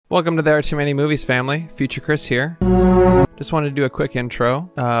Welcome to There Are Too Many Movies family. Future Chris here. Just wanted to do a quick intro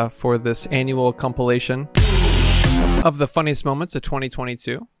for this annual compilation of the funniest moments of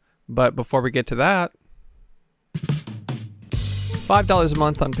 2022. But before we get to that, $5 a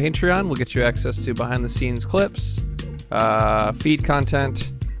month on Patreon will get you access to behind-the-scenes clips, feed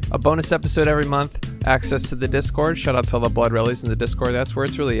content, a bonus episode every month, access to the Discord. Shout out to all the Blood Rallies in the Discord. That's where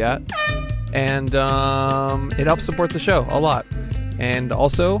it's really at. And it helps support the show a lot. And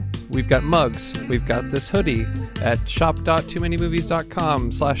also, we've got mugs. We've got this hoodie at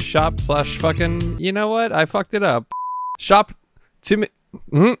shop.toomanymovies.com/shop/fucking... You know what? I fucked it up.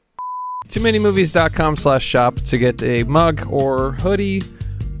 Toomanymovies.com/shop to get a mug or hoodie.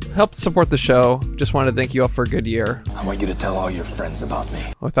 Help support the show. Just wanted to thank you all for a good year. I want you to tell all your friends about me.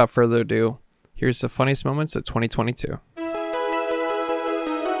 Without further ado, here's the funniest moments of 2022.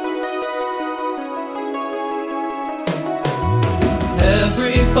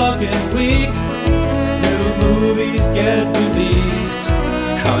 Every fucking week, new movies get released.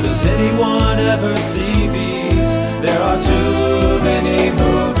 How does anyone ever see these? There are too many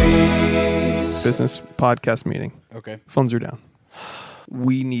movies. Business podcast meeting. Okay. Phones are down.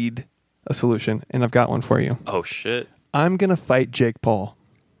 We need a solution, and I've got one for you. Oh, shit. I'm going to fight Jake Paul.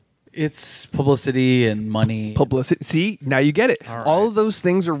 It's publicity and money. Publicity. See, now you get it. All All right. of those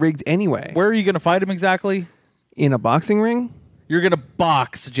things are rigged anyway. Where are you going to fight him exactly? In a boxing ring? You're going to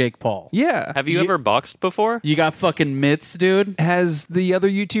box Jake Paul. Yeah. Have you ever boxed before? You got fucking mitts, dude. Has the other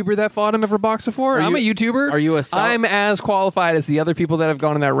YouTuber that fought him ever boxed before? I'm a YouTuber. Are you a I'm as qualified as the other people that have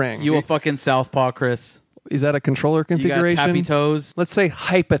gone in that ring. You a fucking southpaw, Chris. Is that a controller You got configuration? tappy toes. Let's say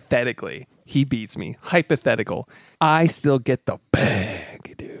hypothetically he beats me. Hypothetical. I still get the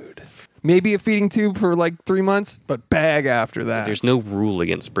bag, dude. Maybe a feeding tube for like 3 months, but bag after that. There's no rule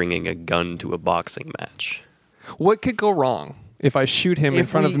against bringing a gun to a boxing match. What could go wrong if I shoot him in If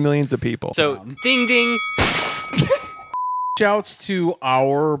front we- of millions of people? So, ding ding. Shouts to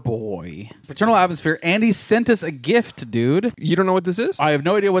our boy. Paternal Atmosphere. Andy sent us a gift, dude. You don't know what this is? I have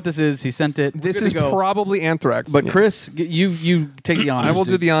no idea what this is. He sent it. This We're is good to go. probably Anthrax. But Yeah. Chris, you take the honors. I will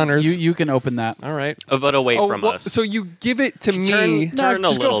do dude. the honors. You can open that. All right. But away from well, us. So you give it to me. Turn a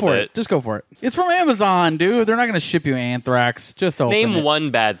just little go for bit. it. Just go for it. It's from Amazon, dude. They're not going to ship you Anthrax. Just open Name it.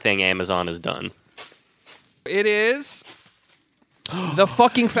 one bad thing Amazon has done. It is the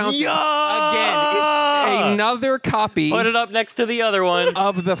fucking fountain. Again, it's another copy Put it up next to the other one.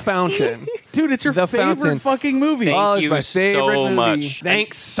 of the fountain. Dude, it's your The favorite Fountain. fucking movie. Thank Oh, it's you my favorite so movie. much.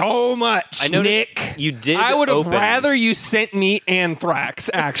 Thanks so much, I noticed Nick. you did I would have open. rather you sent me Anthrax,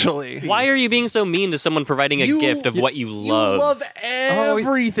 actually. Why are you being so mean to someone providing a gift of what you love? You love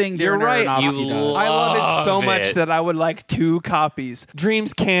everything. you're Darren right. Aronofsky You does. I love it so Love much it. that I would like 2 copies.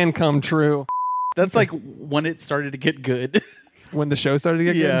 Dreams can come true. That's like when it started to get good. When the show started to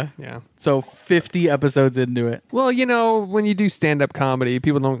get Yeah. good? Yeah. So 50 episodes into it. Well, you know, when you do stand-up comedy,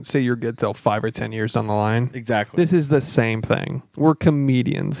 people don't say you're good till 5 or 10 years down the line. Exactly. This is the same thing. We're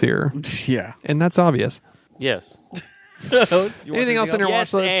comedians here. Yeah. And that's obvious. Yes. Anything else on your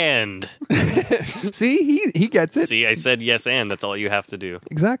Yes, watch list? and. See, he gets it. See, I said yes, and. That's all you have to do.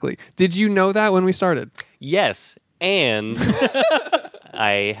 Exactly. Did you know that when we started? Yes, and.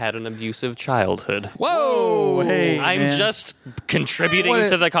 I had an abusive childhood. Whoa! Hey, I'm man. just contributing What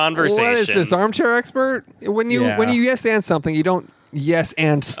to the conversation. What is this, armchair expert? When you yes and something, you don't yes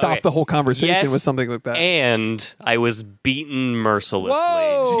and stop Okay. the whole conversation Yes, with something like that. And I was beaten mercilessly.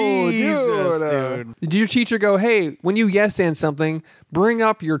 Whoa, Jesus, dude. Did your teacher go, hey, when you yes and something, bring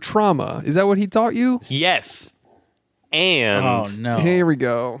up your trauma? Is that what he taught you? Yes. And Oh, no. Here we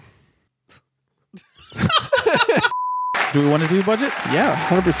go. Do we want to do budget? Yeah,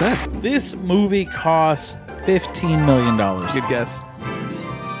 100%. This movie cost $15 million. Good guess.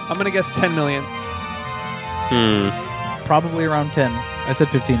 I'm going to guess 10 million. Probably around 10. I said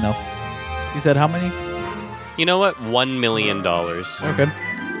 15, though. You said how many? you know what? $1 million. Okay.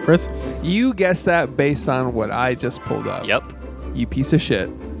 Chris? You guessed that based on what I just pulled up. Yep. You piece of shit.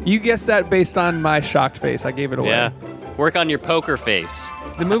 You guessed that based on my shocked face. I gave it away. Yeah. Work on your poker face.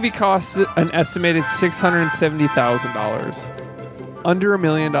 The movie costs an estimated $670,000. Under $1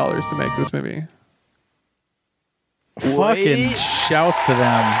 million to make this movie. Fucking shouts to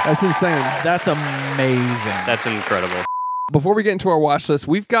them. That's insane. That's amazing. That's incredible. Before we get into our watch list,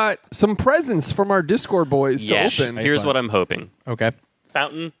 we've got some presents from our Discord boys Yes. to open. Here's what I'm hoping. Okay.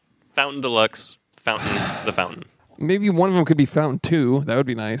 Fountain Deluxe, Fountain, the Fountain. Maybe one of them could be Fountain 2. That would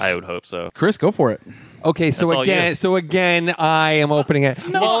be nice. I would hope so. Chris, go for it. Okay, That's all you. so again, I am opening it.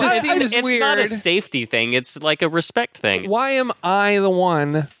 Well, it just seems it's weird. not a safety thing. It's like a respect thing. Why am I the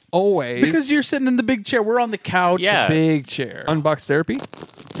one Always. Because you're sitting in the big chair. We're on the couch. Yeah. big chair. Unbox therapy.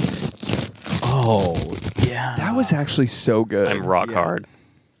 Oh, yeah. That was actually so good. I'm rock hard.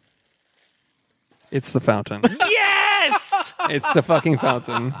 It's the fountain. Yes! It's the fucking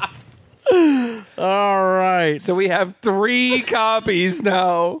fountain. All right. So we have 3 copies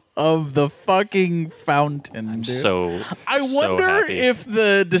now. Of the fucking fountain. I'm dude. so I so wonder happy. if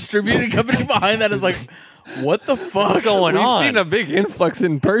the distributing company behind that is like, what the fuck? What's going We've on? seen a big influx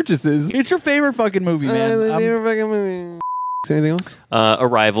in purchases. It's your favorite fucking movie, man. I'm- Anything else?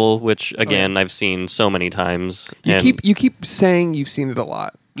 Arrival, which again I've seen so many times. You and keep saying you've seen it a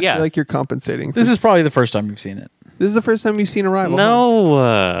lot. I Yeah. feel like you're compensating. This is probably the first time you've seen it. This is the first time you've seen Arrival. huh?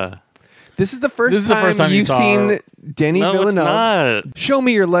 no, This is the first This is the time first time you you've saw seen Denny no, it's Villeneuve. not. Show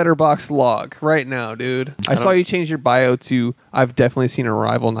me your letterbox log right now, dude. I saw you change your bio to I've definitely seen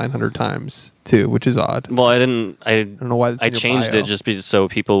Arrival 900 times too, which is odd. Well, I didn't. I don't know why that's I in your changed bio. it just so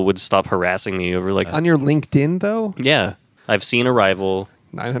people would stop harassing me over like. On your LinkedIn though, Yeah, I've seen Arrival.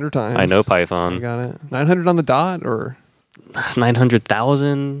 900 times. I know I Python. got it. 900 on the dot, or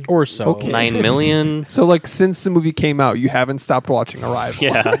 900,000 Or so. Okay. 9 million. so like since the movie came out, you haven't stopped watching Arrival.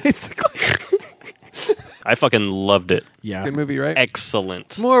 Yeah. Basically. I fucking loved it. Yeah. Good movie, right? Excellent.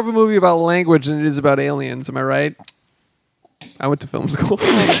 It's more of a movie about language than it is about aliens. Am I right? I went to film school.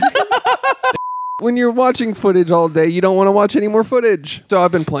 When you're watching footage all day, you don't want to watch any more footage. So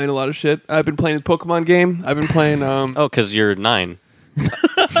I've been playing a lot of shit. I've been playing a Pokemon game. I've been playing. Oh, because you're 9.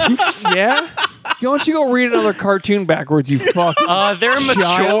 Yeah. Don't you go read another cartoon backwards, you fucking. They're child.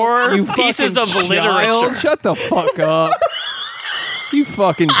 mature You pieces fucking of child. literature. Shut the fuck up. You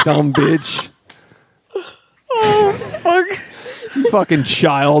fucking dumb bitch. Fuck. You fucking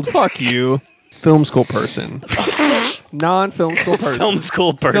child. Fuck you. Film school person. Non-film school person. Film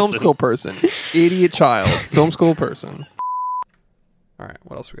school person. Film school person. Idiot child. Film school person. All right,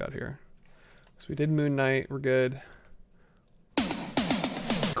 what else we got here? So we did Moon Knight. We're good.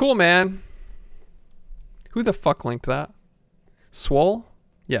 Cool, man. Who the fuck linked that? Swole?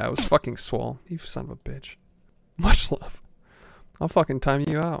 Yeah, it was fucking Swole. You son of a bitch. Much love. I'll fucking time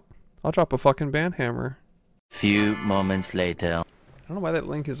you out. I'll drop a fucking band hammer. Few moments later. I don't know why that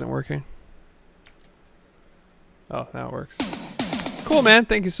link isn't working. Oh, now it works. Cool, man.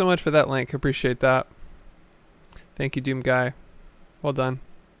 Thank you so much for that link. Appreciate that. Thank you, Doom Guy. Well done.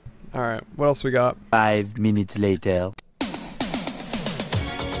 All right, what else we got? 5 minutes later.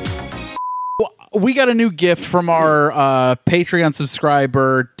 We got a new gift from our Patreon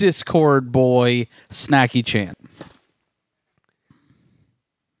subscriber, Discord boy, Snacky Chan.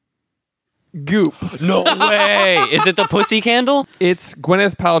 Goop. No way. Is it the pussy candle? It's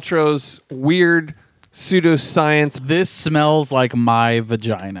Gwyneth Paltrow's weird pseudoscience. This smells like my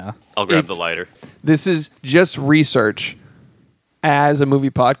vagina. I'll grab It's- the lighter. This is just research. As a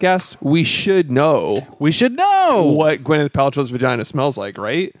movie podcast, we should know We should know. what Gwyneth Paltrow's vagina smells like,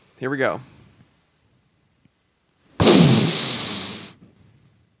 right? Here we go.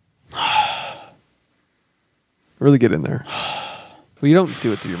 Really get in there. Well, you don't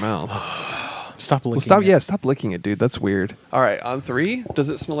do it through your mouth. Stop looking. Well, stop. at Yeah, stop licking it, dude. That's weird. All right, on 3.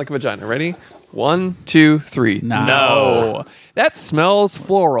 Does it smell like a vagina? Ready? 1, 2, 3. Nah. No. That smells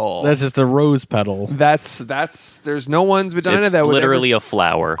floral. That's just a rose petal. That's. There's no one's vagina It's that would literally a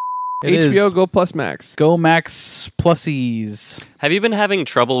flower. It HBO is. Go Plus Max. Go Max Plusies. Have you been having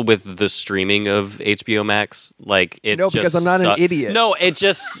trouble with the streaming of HBO Max? Like it No, just because I'm not an idiot. No, it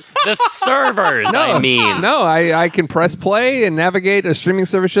just the servers. I mean, No, I can press play and navigate a streaming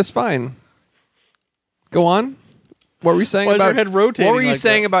service just fine. Go on. What were you saying Why is about your head rotating What were you like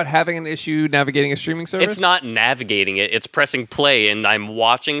saying that? about having an issue navigating a streaming service? it's not navigating it. It's pressing play, and I'm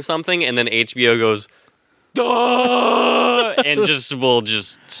watching something, and then HBO goes, duh, and will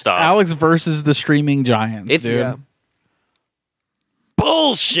just stop. Alex versus the streaming giants. It's- dude. Yeah.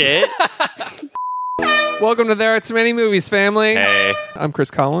 Bullshit. Welcome to There Are So Many Movies, family. Hey, I'm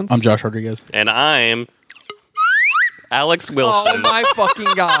Chris Collins. I'm Josh Rodriguez. and I'm Alex Oh Wilson. my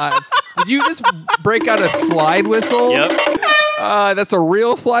fucking god! Did you just break out a slide whistle? Yep. That's a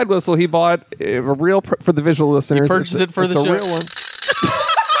real slide whistle he bought. For the visual listeners. purchased it for it's the a show. real one.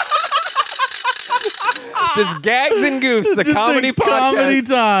 Just gags and goofs. The Just comedy a podcast. comedy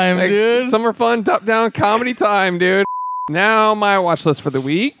time, Like, dude. Summer fun, top down comedy time, dude. Now my watch list for the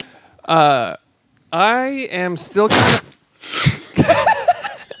week. I am still kind of.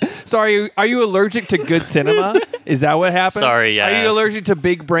 So are you allergic to good cinema? Is that what happened? Sorry, yeah. Are you allergic to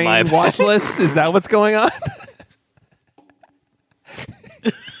big brain My bad. watch lists? Is that what's going on?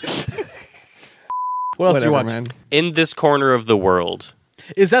 What else do you Whatever, watch? man. In This Corner of the World.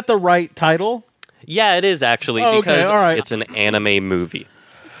 Is that the right title? Yeah, it is actually Oh, okay, because all right. it's an anime movie.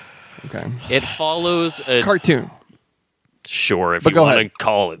 Okay. It follows a Cartoon. sure if But you go want to ahead.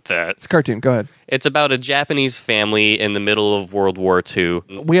 call it that. It's a cartoon. Go ahead. It's about a Japanese family in the middle of World War II.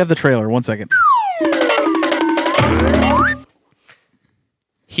 We have the trailer. 1 second.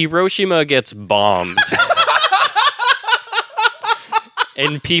 Hiroshima gets bombed.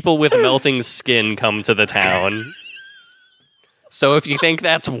 And people with melting skin come to the town. So if you think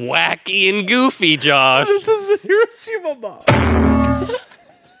that's wacky and goofy, Josh, This is the Hiroshima bomb.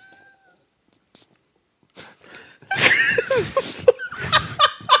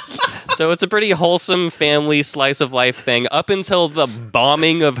 so it's a pretty wholesome family slice of life thing up until the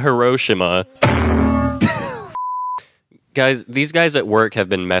bombing of Hiroshima. Guys, these guys at work have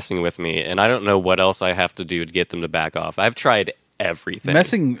been messing with me, and I don't know what else I have to do to get them to back off. I've tried everything.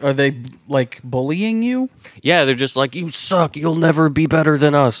 Messing? Are they like bullying you? Yeah, they're just like, you suck. You'll never be better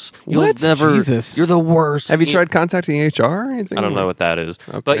than us. You'll What? never. Jesus. You're the worst. Have you tried contacting HR or anything? I don't know what that is.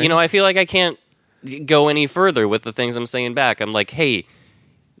 But, Okay. you know, I feel like I can't go any further with the things I'm saying back. I'm like, hey,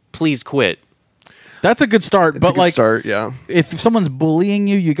 please quit. That's a good start. It's but a good like, start, yeah. if someone's bullying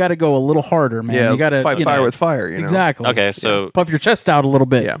you, you got to go a little harder, man. Yeah, you got to fight fire with fire, you know? Exactly. Okay, so Puff your chest out a little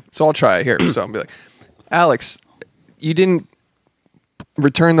bit. Yeah. So I'll try it here. So I'll be like, Alex, you didn't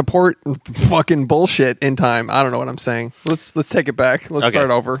return the port fucking bullshit in time. I don't know what I'm saying. Let's take it back. Let's Okay. start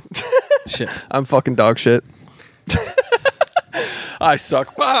over. Shit. I'm fucking dog shit. I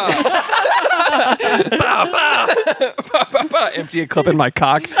suck. Bah. Bah, bah. Bah, bah, bah. Empty a clip in my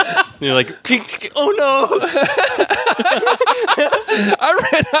cock. you're like, oh no. I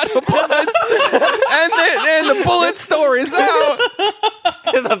ran out of bullets, and the bullet store is out.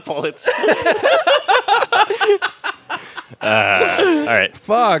 the bullets. All right.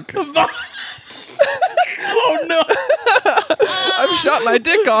 Fuck! Oh no. I've shot my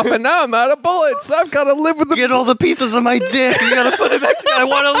dick off, and now I'm out of bullets. I've got to live with the. Get all the pieces of my dick. You gotta put it back together. I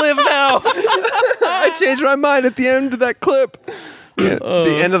want to live now. I changed my mind at the end of that clip. Yeah,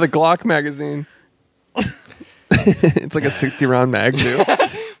 the end of the Glock magazine. It's like a 60-round mag too.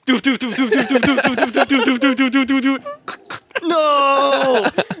 No.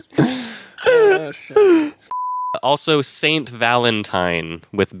 Also, Saint Valentine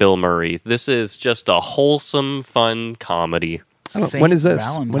with Bill Murray. This is just a wholesome, fun comedy. When is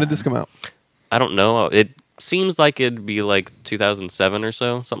this? When did this come out? I don't know. It seems like it'd be like 2007 or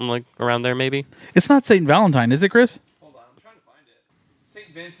so, something like around there, maybe. It's not St. Valentine, is it, Chris? Hold on, I'm trying to find it. St.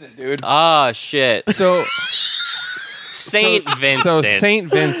 Vincent, dude. Ah, shit. So Saint Vincent. So St.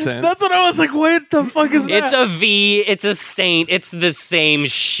 Vincent. That's what I was like. What the fuck is that? It's a V. It's a saint. It's the same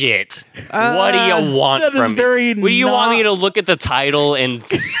shit. What do you want that is from very me? What do you want not- me to look at the title and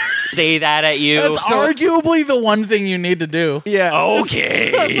say that at you? That's arguably the one thing you need to do. Yeah.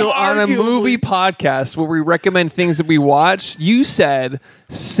 Okay. So on a Arguably. movie podcast where we recommend things that we watch, you said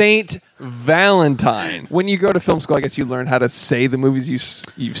Saint Valentine. When you go to film school, I guess you learn how to say the movies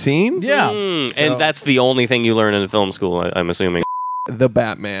you've seen. Yeah. And that's the only thing you learn in film school, I'm assuming. The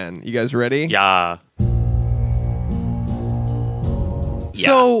Batman. You guys ready? Yeah.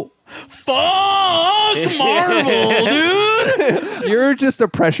 So fuck Marvel, dude. You're just a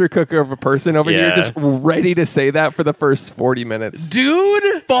pressure cooker of a person over here, Yeah. just ready to say that for the first 40 minutes.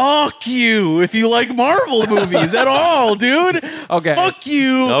 Dude, fuck you if you like Marvel movies at all, dude. Okay. Fuck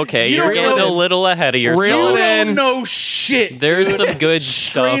you. Okay, You you're don't getting know- a little ahead of You yourself. don't know shit. There's dude. some good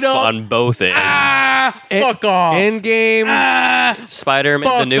Straight stuff up. on both ends. Fuck off. Endgame, Spider-Man, the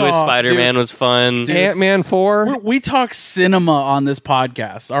fuck newest off, Spider-Man was fun. Ant-Man 4. We talk cinema on this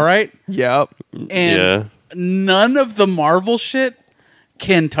podcast, all right? Yep. And Yeah. none of the Marvel shit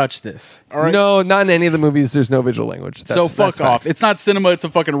can touch this. All right. No, not in any of the movies. There's no visual language. So fuck that's off. facts. It's not cinema, it's a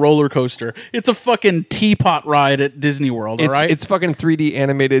fucking roller coaster. It's a fucking teapot ride at Disney World, all right? It's fucking 3D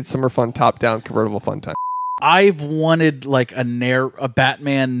animated summer fun, top-down convertible fun time. I've wanted like a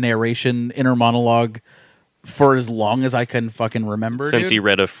Batman narration inner monologue for as long as I can fucking remember. Since dude. you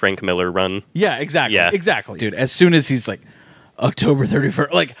read a Frank Miller run. Yeah, exactly. Yeah. Exactly. Dude, as soon as he's like October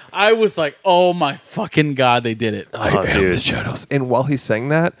 31st, like I was like, oh my fucking God, they did it. Oh, dude. The shadows. And while he's saying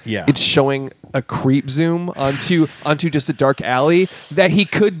that, Yeah. it's showing a creep zoom onto just a dark alley that he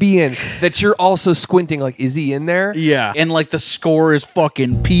could be in. That you're also squinting, like, is he in there? Yeah. And like the score is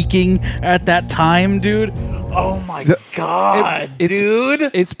fucking peaking at that time, dude. Oh my God, It's-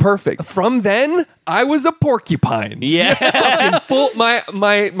 dude. It's perfect. From then, I was a porcupine. Yeah. Fucking full,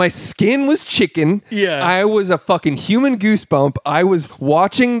 my skin was chicken. Yeah. I was a fucking human goosebump. I was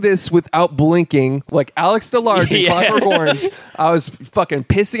watching this without blinking, like Alex DeLarge in Yeah. Clockwork Orange. I was fucking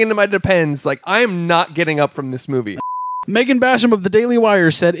pissing into my Depends. Like, I am not getting up from this movie. Megan Basham of the Daily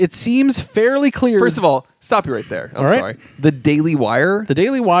Wire said, it seems fairly clear. First of all, stop you right there. I'm All right. sorry. The Daily Wire? the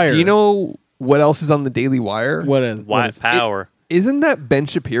Daily Wire. Do you know what else is on the Daily Wire? what is? White power. Isn't that Ben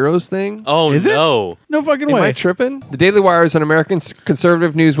Shapiro's thing? Oh, Is it? no. No fucking Am way. I tripping? The Daily Wire is an American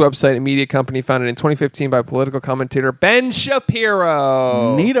conservative news website and media company founded in 2015 by political commentator Ben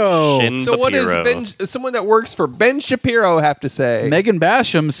Shapiro. Neato. Shin So what does Shapiro. someone that works for Ben Shapiro have to say? Megan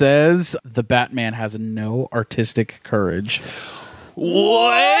Basham says the Batman has no artistic courage.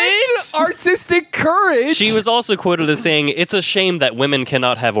 What? Artistic courage. She was also quoted as saying, it's a shame that women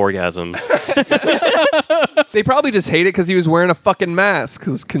cannot have orgasms. They probably just hate it because he was wearing a fucking mask.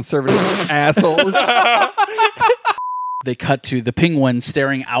 Those conservative assholes. They cut to the Penguin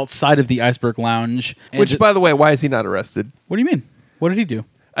staring outside of the Iceberg Lounge. and Which, by the way, why is he not arrested? what do you mean? What did he do?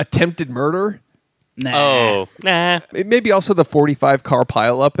 Attempted murder? Nah. Oh, nah. It may be also the 45 car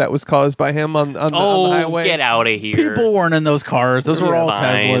pileup that was caused by him on the highway. Get out of here. People weren't in those cars. Those were all Fine.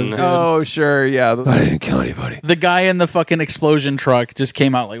 Teslas, dude. Oh, sure, yeah. I didn't kill anybody. The guy in the fucking explosion truck just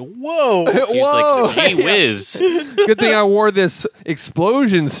came out like, whoa. He's Whoa. like, gee whiz. Good thing I wore this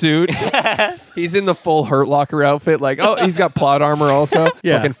explosion suit. He's in the full Hurt Locker outfit. Like, oh, he's got plot armor also.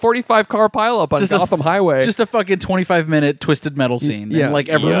 Yeah. Fucking 45 car pileup on Just a- Gotham Highway. Just a fucking 25-minute Twisted Metal scene. yeah. And like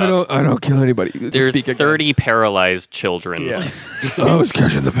everyone. I don't kill anybody. There's Speak again. 30 paralyzed children. Yeah. I was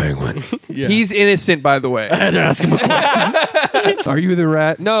catching the penguin. He's innocent, by the way. I had to ask him a question. Are you the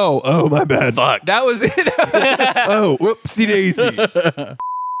rat? No. Oh, my bad. Fuck. That was it. Oh, whoopsie daisy.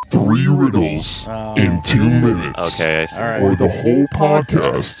 3 riddles in 2 minutes. Okay, I see. All right. Or the whole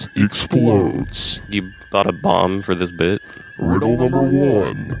podcast explodes. You bought a bomb for this bit? Riddle number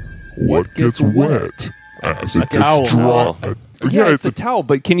 1. What gets wet as it towel. gets dry? Yeah, it's a towel,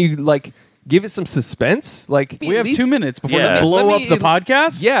 but can you, like, give it some suspense? Like, We have 2 minutes before Yeah. they blow Let up me- the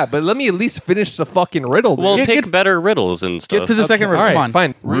podcast. Yeah, but let me at least finish the fucking riddle. dude. Well, Get- pick get- better riddles and stuff. Get to the second riddle. All right, Come on.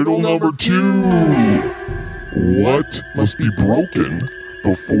 fine. Riddle number 2. What must be broken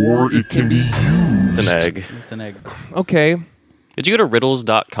before it can be used? It's an egg. It's an egg. Okay. Did you go to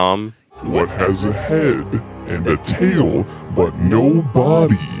riddles.com? What has a head and a tail but no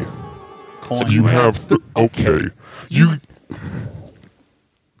body? Coin. You have okay.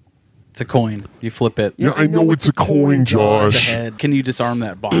 It's a coin. You flip it. Yeah, I know it's a coin, It's a Josh. head. Can you disarm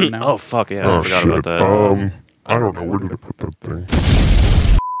that bomb now? Oh, fuck, yeah. I Oh forgot shit. about that. I don't know, where did I put that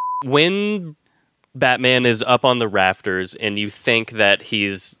thing? When Batman is up on the rafters and you think that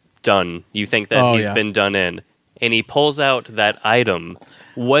he's done, you think that Oh, he's yeah. been done in, and he pulls out that item,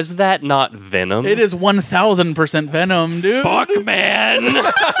 was that not Venom? It is 1000% Venom, dude. Fuck, man.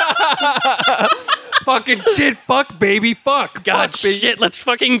 Fucking shit. Fuck, baby. Fuck. God, Fuck, baby. shit. Let's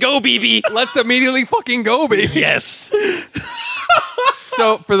fucking go, BB. Let's immediately fucking go, baby. Yes.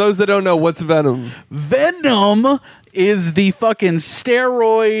 So, for those that don't know, what's Venom? Venom is the fucking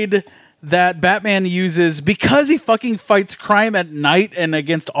steroid that Batman uses because he fucking fights crime at night and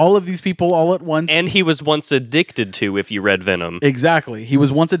against all of these people all at once. And he was once addicted to, if you read Venom. Exactly. He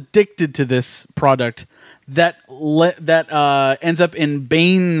was once addicted to this product that ends up in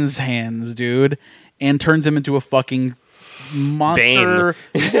Bane's hands, dude, and turns him into a fucking monster.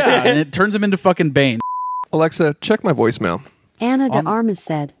 Yeah, and it turns him into fucking Bane. Alexa, check my voicemail. Anna de Armas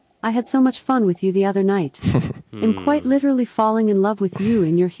said, I had so much fun with you the other night. I'm quite literally falling in love with you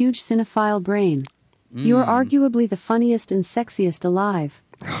and your huge cinephile brain. You are arguably the funniest and sexiest alive.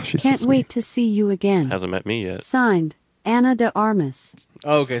 She's Can't so sweet. wait to see you again. Hasn't met me yet. Signed, Anna de Armas.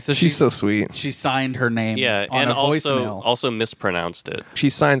 Okay, so She's so sweet. she signed her name Yeah, on and a voicemail. also mispronounced it. She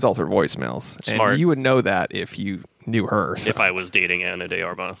signs all her voicemails. Smart. And you would know that if you knew her. So. If I was dating Anna de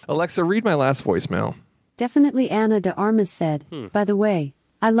Armas. Alexa, read my last voicemail. Definitely Anna de Armas said, by the way,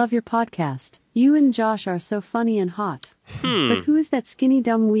 I love your podcast. You and Josh are so funny and hot. But who is that skinny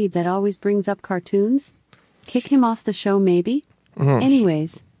dumb weeb that always brings up cartoons? Kick him off the show, maybe?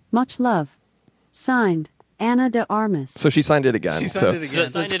 Anyways, much love. Signed, Anna de Armas. So she signed it again. She signed it again.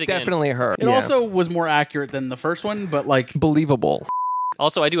 Signed it again. Definitely her. It also was more accurate than the first one, but like, believable.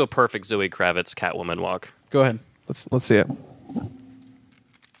 Also, I do a perfect Zoe Kravitz Catwoman walk. go ahead. Let's see it.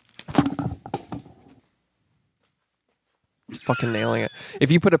 Fucking nailing it.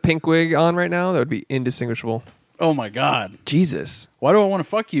 If you put a pink wig on right now, that would be indistinguishable. Oh my god. Jesus. Why do I want to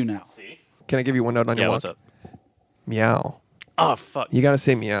fuck you now? Can I give you one note on Yeah, your what's walk? up? Meow. Oh, fuck. You gotta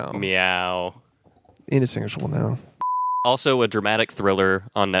say meow. Meow. Indistinguishable now. Also, a dramatic thriller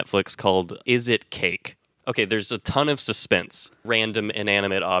on Netflix called Is It Cake? Okay, there's a ton of suspense, random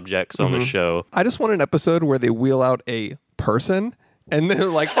inanimate objects on the show. I just want an episode where they wheel out a person and they're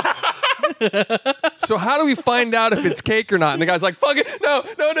like, so how do we find out if it's cake or not? And the guy's like, fuck it. No.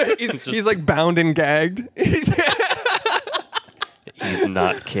 He's like bound and gagged. He's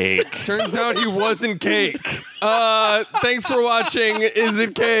not cake. Turns out he wasn't cake. Thanks for watching Is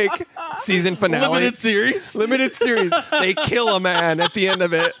It Cake? Season finale. Limited series. Limited series. They kill a man at the end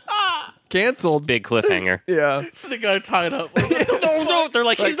of it. Canceled. Big cliffhanger. Yeah. So the guy tied up. No, they're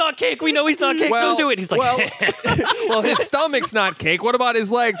like, he's not cake. We know he's not cake. Don't do it. He's like, well, his stomach's not cake. What about his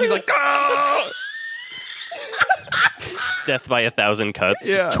legs? He's like, "Ah!" death by 1,000 cuts,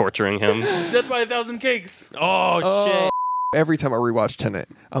 Yeah. just torturing him. Death by 1,000 cakes. Oh, shit. Every time I rewatch Tenet,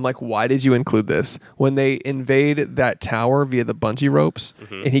 I'm like, why did you include this? When they invade that tower via the bungee ropes,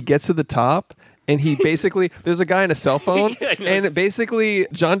 and he gets to the top, and he basically, there's a guy on a cell phone, Yeah, I know, and it's- basically,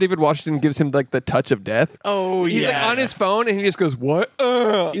 John David Washington gives him like the touch of death. Oh, He's like on his phone, and he just goes, "What?"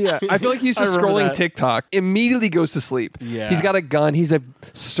 Yeah, I feel like he's just I remember scrolling that. TikTok. Immediately goes to sleep. Yeah. He's got a gun. He's a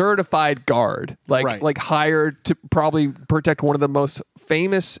certified guard, Right. like hired to probably protect one of the most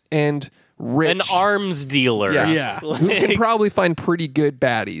famous and rich, An arms dealer. Yeah. who can probably find pretty good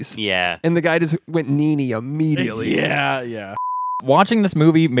baddies. Yeah. And the guy just went Nini immediately. Yeah. Watching this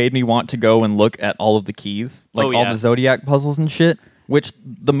movie made me want to go and look at all of the keys, like Oh, all yeah. the Zodiac puzzles and shit. Which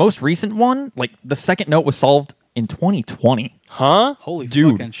the most recent one, like the second note, was solved in 2020. Huh? Holy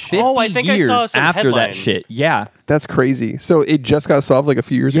Dude, fucking shit. 50 Oh, I think I years saw some after headline. that shit. Yeah, That's crazy. So it just got solved like a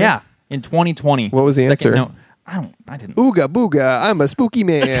few years ago? yeah. In 2020. What was the Second answer? note. I didn't. Ooga booga, I'm a spooky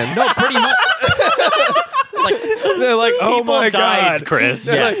man. No, pretty much. They're like, oh People my died, God. Chris.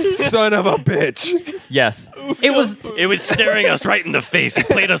 They're like, son of a bitch. Yes, it was. It was staring us right in the face. He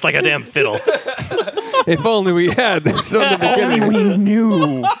played us like a damn fiddle. If only we had this from the beginning. We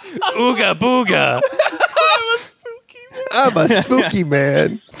knew. Ooga booga. I'm a spooky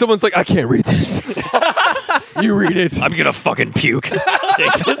man. Someone's like, I can't read this. You read it. I'm gonna fucking puke.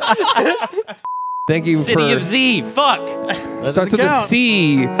 Take this. Thank you City for... of Z. Fuck. Starts with a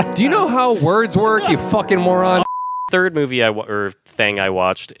C. Do you know how words work, you fucking moron? Third movie or thing I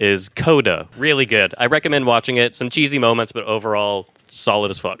watched is Coda. Really good. I recommend watching it. Some cheesy moments, but overall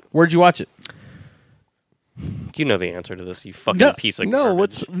solid as fuck. Where'd you watch it? You know the answer to this, you fucking piece of no, garbage.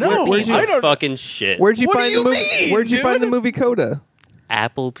 what's... No, where'd piece you, of I don't- fucking shit. where'd you What find do you the movie? mean, Where'd you dude? find the movie Coda?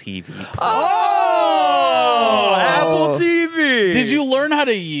 Apple TV. Oh, Apple TV. Did you learn how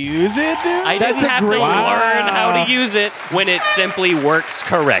to use it, dude? I That's didn't a have to great- learn how to use it when it simply works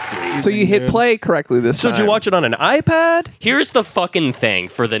correctly. So you hit Dude. play correctly this time. So did you watch it on an iPad? Here's the fucking thing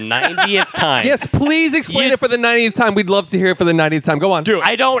for the 90th time. Yes, please explain You- it for the 90th time. We'd love to hear it for the 90th time. Go on. Do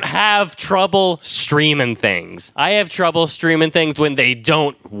I don't have trouble streaming things. I have trouble streaming things when they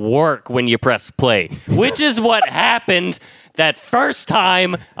don't work when you press play, which is what happened that first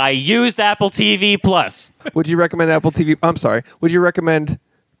time I used Apple TV Plus. Would you recommend Apple TV? I'm sorry. Would you recommend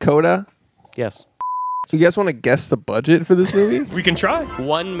Coda? Yes. You guys want to guess the budget for this movie? We can try.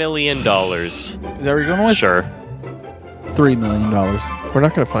 $1 million. Is that what you're going with? Sure. $3 million. We're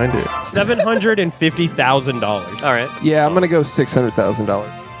not going to find it. $750,000. All right. Yeah, I'm going to go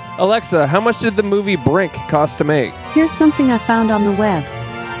 $600,000. Alexa, how much did the movie Brink cost to make? Here's something I found on the web.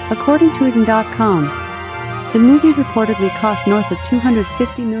 According to Eden.com, the movie reportedly cost north of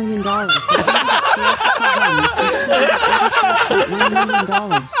 $250 million, but $285.9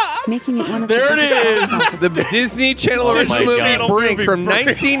 million, making it one of There the it biggest is. The Disney Channel Oh original my movie God. Brink from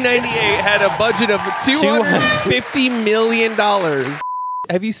 1998 had a budget of $250 million.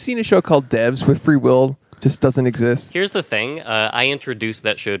 Have you seen a show called Devs with Free Will? Just doesn't exist. Here's the thing. I introduced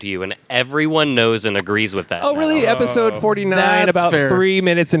that show to you, and everyone knows and agrees with that. Oh, really? now. Episode 49, That's about fair. 3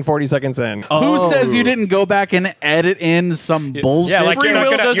 minutes and 40 seconds in. Who says you didn't go back and edit in some bullshit? Yeah, like Free you're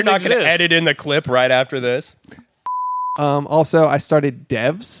will not gonna doesn't edit exist. in the clip right after this. Also, I started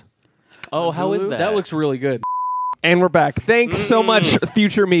Devs, Oh, how is that? That looks really good. and we're back. Thanks so much,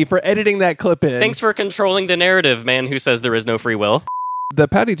 future me, for editing that clip in. Thanks for controlling the narrative, man who says there is no free will. The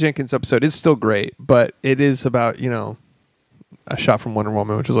Patty Jenkins episode is still great, but it is about, a shot from Wonder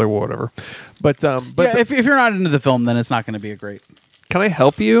Woman, which is like, whatever. But Yeah, if you're not into the film, then it's not going to be a great. can I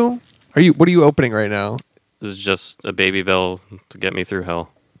help you? What are you opening right now? This is just a baby bell to get me through hell.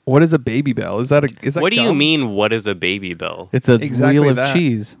 What is a baby bell? Is that What do you gum? mean, what is a baby bell? It's a Exactly wheel of that.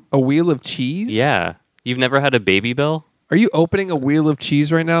 cheese. A wheel of cheese? Yeah. You've never had a baby bell? Are you opening a wheel of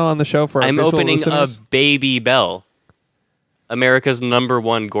cheese right now on the show for our I'm visual opening listeners? a baby bell. America's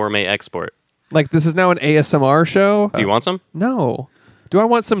 #1 gourmet export. Like, this is now an ASMR show? Do you want some? No. Do I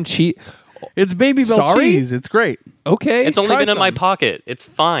want some cheese? It's Baby Bell Sorry? cheese. It's great. Okay. It's only try been in my some. pocket. It's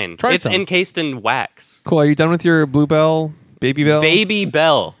fine. Try It's some. encased in wax. Cool. Are you done with your Bluebell, Baby Bell? Baby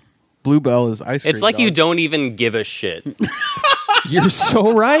bell. Blue Bell is ice cream. It's like you dog. don't even give a shit. You're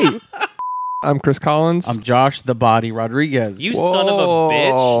so right. I'm Chris Collins. I'm Josh the Body Rodriguez. You son of a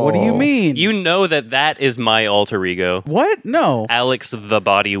bitch. What do you mean? You know that is my alter ego. What? No. Alex the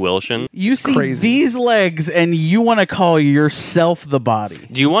Body Wilson. You see Crazy. these legs and you want to call yourself the Body.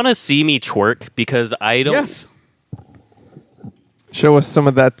 Do you want to see me twerk? Because I don't... Yes. Show us some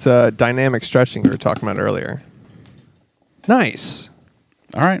of that dynamic stretching you were talking about earlier. Nice.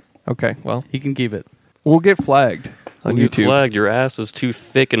 All right. Okay, well, He can keep it. we'll get flagged on You YouTube. flagged, your ass is too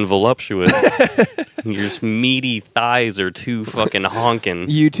thick and voluptuous. Your meaty thighs are too fucking honking.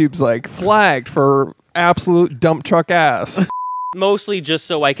 YouTube's like, flagged for absolute dump truck ass. Mostly just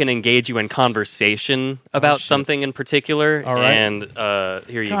so I can engage you in conversation about something in particular. All right. And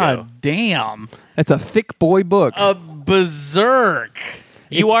here you go. God damn. That's a thick boy book. A berserk.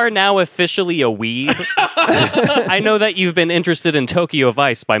 You are now officially a weeb. I know that you've been interested in Tokyo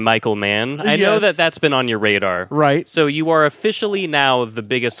Vice by Michael Mann. I know Yes. that that's been on your radar. Right. So you are officially now the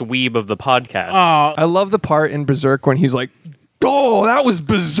biggest weeb of the podcast. I love the part in Berserk when he's like, oh, that was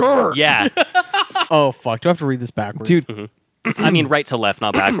berserk. Yeah. Oh, fuck. Do I have to read this backwards? Dude, I mean, right to left,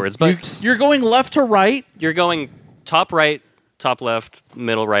 not backwards. But You're going left to right? you're going top right, top left,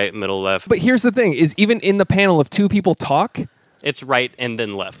 middle right, middle left. but here's the thing, is even in the panel, if two people talk, It's right and then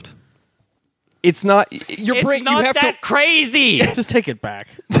left. it's not, your It's brain, not you have that to, crazy. Just take it back.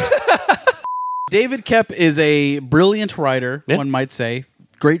 David Koepp is a brilliant writer, Yeah. one might say.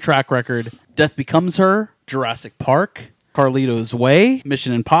 Great track record. Death Becomes Her, Jurassic Park, Carlito's Way,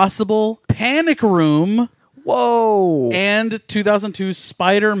 Mission Impossible, Panic Room, whoa. and 2002's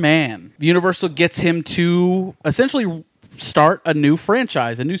Spider-Man. Universal gets him to essentially start a new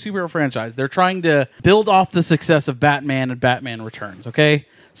franchise, a new superhero franchise. They're trying to build off the success of Batman and Batman Returns, okay?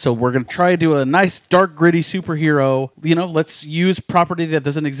 So we're going to try to do a nice, dark, gritty superhero. You know, let's use property that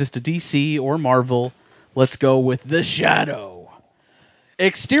doesn't exist to DC or Marvel. Let's go with The Shadow.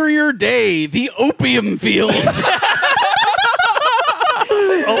 Exterior day, the opium fields.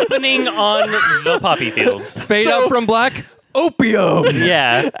 Opening on the poppy fields. Fade out from black, opium.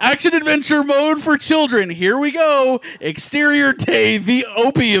 Yeah. Action adventure mode for children. Here we go. Exterior day, the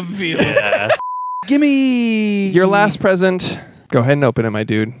opium fields. Gimme Your last present. Go ahead and open it, my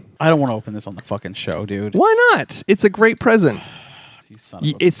dude. I don't want to open this on the fucking show, dude. Why not? It's a great present. You son of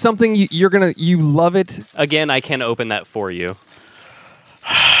a- It's something you love it. Again, I can open that for you.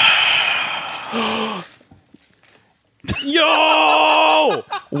 Yo!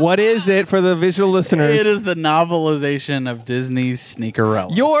 What is it for the visual listeners? It is the novelization of Disney's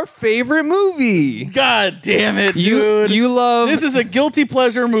Sneakerella. your favorite movie. God damn it, You dude. you love. This is a guilty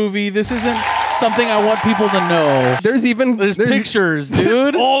pleasure movie. This isn't something I want people to know. there's Pictures,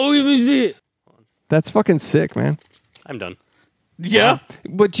 dude. That's fucking sick, man. I'm done. Yeah.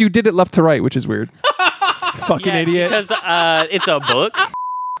 But you did it left to right, which is weird. Fucking idiot. Because it's a book.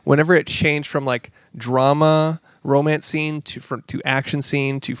 Whenever it changed from like drama, romance scene to action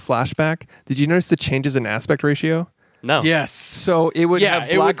scene to flashback, did you notice the changes in aspect ratio? No. Yes. So it would Yeah, have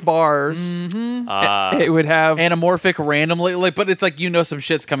it black would- bars. It would have Anamorphic randomly, like, but it's like some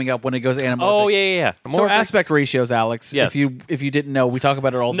shit's coming up when it goes anamorphic. Oh, yeah. So aspect ratios, Alex. Yes. If you didn't know, we talk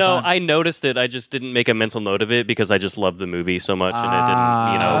about it all the No, time. I noticed it. I just didn't make a mental note of it because I just loved the movie so much, and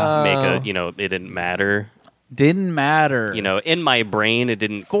it didn't, it didn't matter. Didn't matter. In my brain, it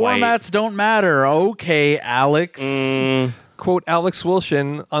didn't Formats don't matter. Okay, Alex. quote Alex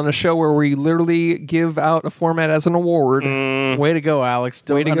Wilson on a show where we literally give out a format as an award. Way to go, Alex.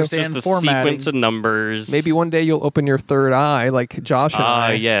 Don't Way to go. understand Just a formatting. sequence of numbers. Maybe one day you'll open your third eye like Josh and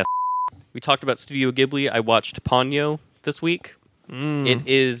I. Yes. We talked about Studio Ghibli. I watched Ponyo this week. It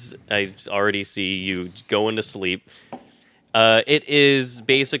is. I already see you going to sleep. It is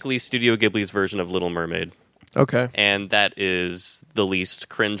basically Studio Ghibli's version of Little Mermaid. Okay. And that is the least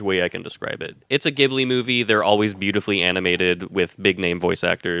cringe way I can describe it. It's a Ghibli movie. They're always beautifully animated with big name voice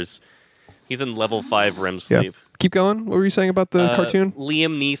actors. He's in level 5 REM Yeah. sleep. Keep going. What were you saying about the cartoon?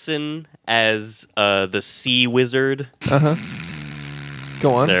 Liam Neeson as the sea wizard.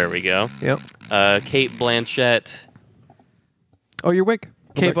 Go on. There we go. Yep. Kate Blanchett. Oh, you're awake.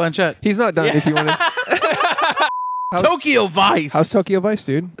 Kate Blanchett. He's not done. If you want to. Tokyo Vice. How's Tokyo Vice,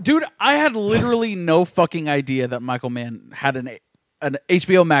 dude? Dude, I had literally no fucking idea that Michael Mann had an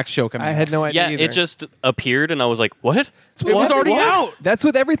HBO Max show coming out. I had no idea. Yeah, either. it just appeared, and I was like, "What?" It was already out. That's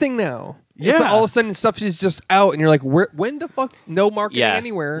with everything now. Yeah. It's all of a sudden stuff is just out, and you're like, when the fuck? No marketing Yeah.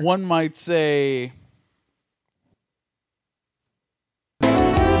 anywhere. One might say...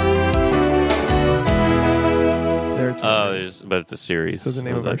 There Terminator. but it's a series. So the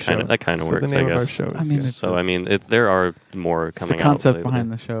name of our kind show. that kind of So works, the name I of our guess. show. I mean, it's there are more the coming out. concept lately.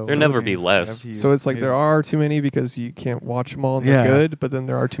 behind the show. There'll never be less. So it's like there are too many because you can't watch them all and Yeah. they're good, but then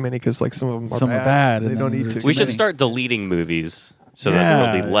there are too many because like some of them are Some bad. are bad, They and don't then need there's to. We too should many. start deleting movies so that there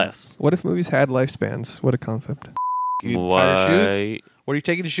will be Yeah. less. What if movies had lifespans? What a concept. You tie your shoes? Why? What are you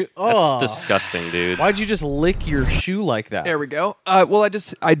taking to shoe? That's Oh, disgusting, dude. Why'd you just lick your shoe like that? There we go. Well,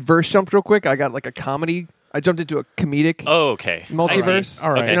 I verse jumped real quick. I got like a comedy. I jumped into a comedic Oh, okay. multiverse.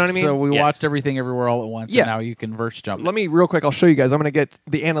 All right. Okay. You know what I mean? So we Yeah. watched everything everywhere all at once, Yeah. and now you can verse jump. Let me real quick. I'll show you guys. I'm going to get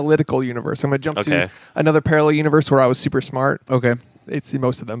the analytical universe. I'm going to jump Okay. to another parallel universe where I was super smart. Okay. It's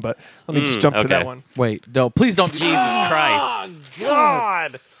most of them, but let me just jump to okay. that one. Wait. No, please don't. Jesus Christ.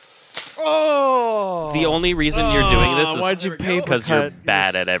 God. Oh. The only reason you're doing this Why'd is you paper because you're cut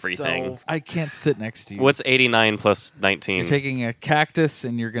bad at everything. yourself? I can't sit next to you. What's 89 plus 19? You're taking a cactus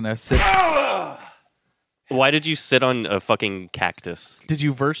and you're gonna sit. Why did you sit on a fucking cactus? Did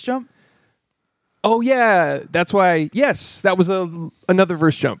you verse jump? Oh yeah, that's why. Yes, that was another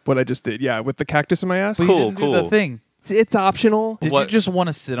verse jump. What I just did. Yeah, with the cactus in my ass. But Cool, you didn't do the cool. thing. It's optional. Did What- you just want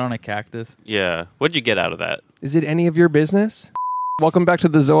to sit on a cactus? Yeah. What'd you get out of that? Is it any of your business? Welcome back to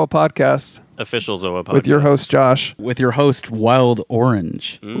the Zoa podcast Official Zoa podcast. with your host Josh. With your host, Wild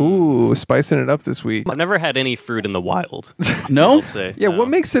Orange. Ooh, spicing it up this week. I've never had any fruit in the wild. No? I'll say. Yeah, No. what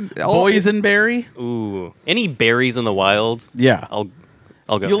makes it Boysenberry? Ooh. Any berries in the wild? Yeah. I'll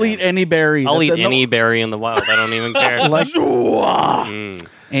go. You'll ham. eat any berry. I'll That's eat a no- any berry in the wild. I don't even care. like Mm.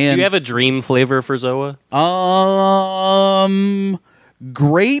 And Do you have a dream flavor for Zoa?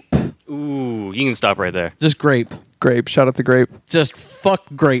 Grape? Ooh, you can stop right there. Just grape. grape? Shout out to grape. Just fuck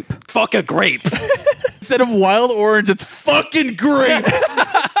grape. Fuck a grape. Instead of wild orange, it's fucking grape.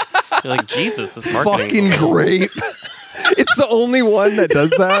 You're like, Jesus, this marketing. Fucking grape. It's the only one that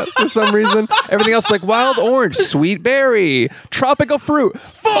does that for some reason. Everything else like wild orange, sweet berry, tropical fruit,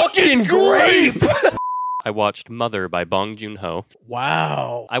 fucking grape. I watched Mother by Bong Joon-ho.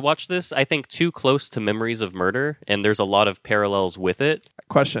 Wow. I watched this, I think, too close to Memories of Murder, and there's a lot of parallels with it.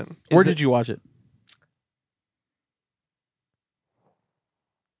 Question. Where did you watch it?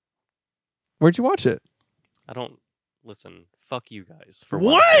 Where'd you watch it? I don't listen. Fuck you guys for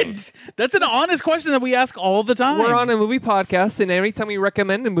one thing. What? That's an honest question that we ask all the time. We're on a movie podcast, and every time we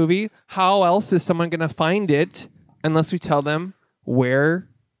recommend a movie, how else is someone going to find it unless we tell them where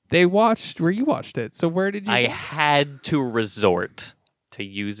they watched, where you watched it? So where did you? I had to resort to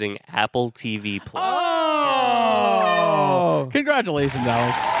using Apple TV Plus. Oh, Congratulations,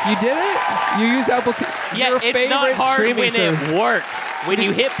 Alex. you did it. You use Apple TV. Yeah, Your it's not favorite hard streaming when service. it works. When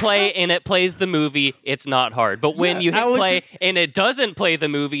you hit play and it plays the movie, it's not hard. But when you hit Alex- play and it doesn't play the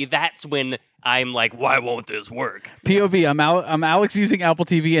movie, that's when I'm like, why won't this work? POV, I'm Alex using Apple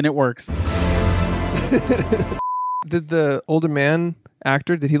TV and it works. Did the older man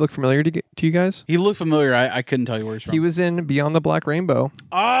actor? Did he look familiar to you guys? He looked familiar. I couldn't tell you where he's from. He was in Beyond the Black Rainbow.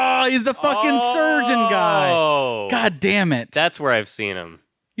 Oh, he's the fucking surgeon guy. Oh, God damn it. that's where I've seen him.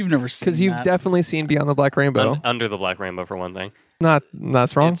 You've never seen Because you've that. definitely seen Beyond the Black Rainbow. Under the Black Rainbow, for one thing.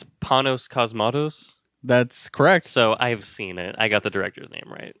 That's wrong. It's Panos Cosmatos. That's correct. So I've seen it. I got the director's name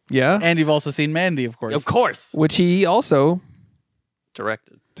right. Yeah, And you've also seen Mandy, of course. Of course. which he also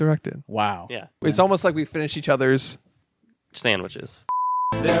Directed. directed. Wow. Yeah. It's almost like we finished each other's. Sandwiches.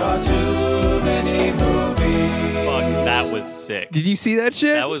 There are too many movies. Fuck, that was sick. Did you see that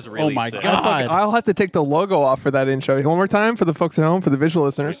shit? That was really my sick. God. I'll have to take the logo off for that intro. One more time for the folks at home, for the visual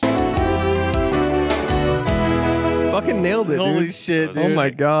listeners. Fucking nailed it, Holy dude. shit, Oh dude. my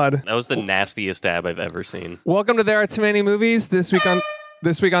god. That was the nastiest dab I've ever seen. Welcome to There Are Too Many Movies. This week on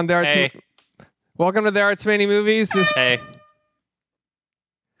There Are Hey. Welcome to There Are Too Many Movies. Hey.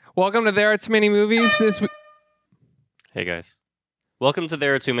 Welcome to There Are Too Many Movies. This week. Hey, guys. Welcome to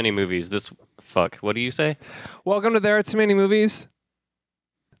There Are Too Many Movies. Fuck, what do you say? Welcome to There Are Too Many Movies.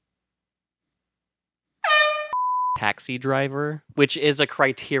 Taxi Driver, which is a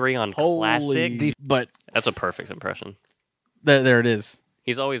Criterion classic. But That's a perfect impression. there it is.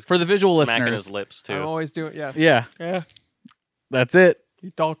 He's always For the visual smacking listeners. his lips, too. I'm always doing, yeah. Yeah. Yeah. That's it.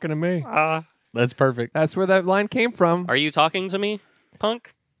 You talking to me? That's perfect. That's where that line came from. Are you talking to me,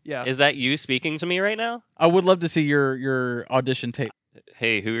 punk? Yeah. Is that you speaking to me right now? I would love to see your audition tape.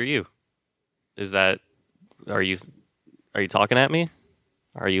 Hey, who are you? Are you talking at me?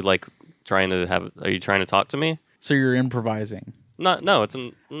 Are you like are you trying to talk to me? So you're improvising. No, it's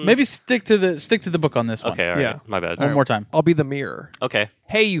Maybe stick to the book on this one. okay, all right. Yeah. My bad. One more time. I'll be the mirror. Okay.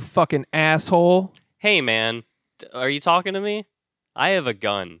 Hey, you fucking asshole. Hey, man, are you talking to me? I have a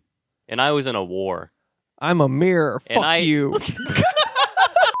gun, and I was in a war. I'm a mirror. And Fuck you.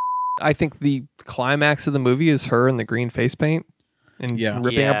 I think the climax of the movie is her in the green face paint and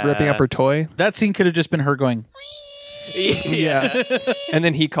ripping up her toy. That scene could have just been her going. Yeah. And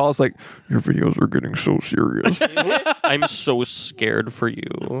then he calls like, your videos are getting so serious. I'm so scared for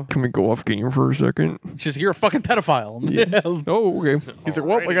you. Can we go off game for a second? She's you're a fucking pedophile. Yeah. Oh, okay. He's like,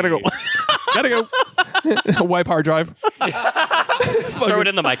 well, we gotta go. Gotta go. Wipe hard drive. Throw it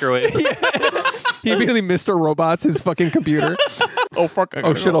in the microwave. He immediately Mr. Robots his fucking computer. Oh fuck!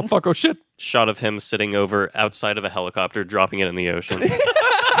 Oh shit! Oh fuck! Oh shit! Shot of him sitting over outside of a helicopter, dropping it in the ocean.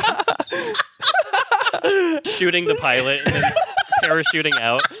 Shooting the pilot and then parachuting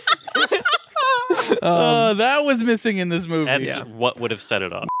out. That was missing in this movie. That's what would have set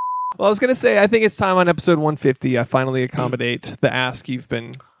it off. Well, I was gonna say, I think it's time on episode 150. I finally accommodate the ask you've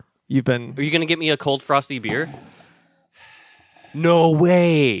been. Are you gonna get me a cold frosty beer? No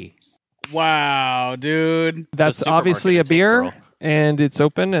way. Wow, dude. That's obviously a beer, and it's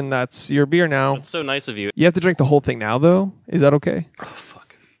open, and that's your beer now. That's so nice of you. You have to drink the whole thing now, though. Is that okay? Oh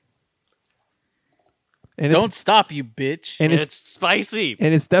fuck! And Don't stop, you bitch. And it's spicy,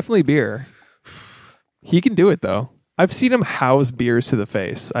 and it's definitely beer. He can do it though. I've seen him house beers to the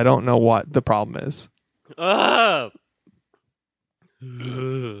face. I don't know what the problem is.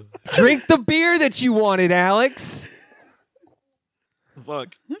 Drink the beer that you wanted, Alex.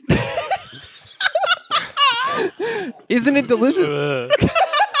 Fuck. Isn't it delicious?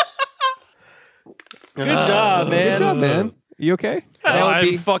 Good job, man. Good job, man. You okay?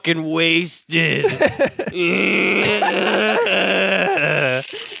 I'm fucking wasted.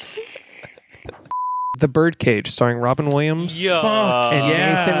 The Birdcage, starring Robin Williams and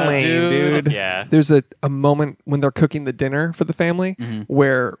Nathan Lane, dude. Yeah. There's a moment when they're cooking the dinner for the family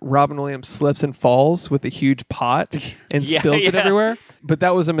where Robin Williams slips and falls with a huge pot and spills it everywhere. But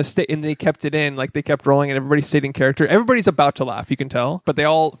that was a mistake, and they kept it in. Like, they kept rolling, and everybody stayed in character. Everybody's about to laugh, you can tell. But they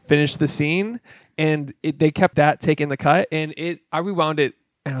all finished the scene, and they kept that taking the cut, and I rewound it,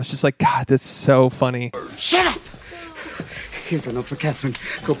 and I was just like, God, that's so funny. Shut up! Here's a note for Catherine.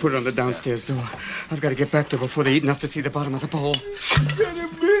 Go put it on the downstairs door. I've got to get back there before they eat enough to see the bottom of the bowl. Got a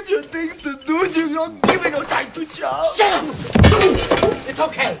million things to do. You don't give me no time to chow. Shut up! It's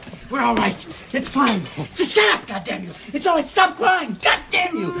okay. We're all right. It's fine. Just shut up, goddamn you. It's all right. Stop crying.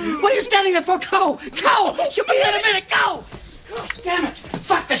 Goddamn you. What are you standing there for? Go! Go! She'll be here in a minute. Go! Damn it.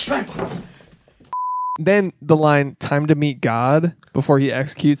 Fuck the shrimp. Then the line, time to meet God, before he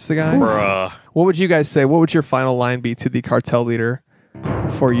executes the guy. Bruh. What would you guys say? What would your final line be to the cartel leader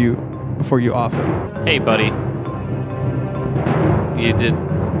before you off him? Hey, buddy. You did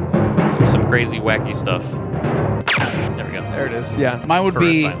some crazy, wacky stuff. There we go. There it is. Yeah. Mine would For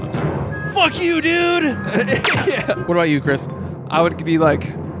be, a silencer. fuck you, dude. Yeah. What about you, Chris? I would be like,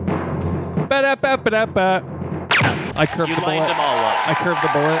 ba-da-ba-ba-da-ba. I curved You the bullet. lined them all up. I curved the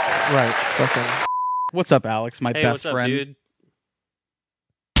bullet. Right. Fucking. What's up, Alex? My Hey, best what's up, friend. dude?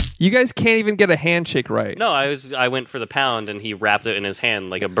 You guys can't even get a handshake right. No, I went for the pound, and he wrapped it in his hand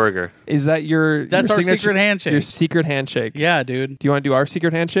like a burger. Is that your? That's your our signature- secret handshake. Your secret handshake. Yeah, dude. Do you want to do our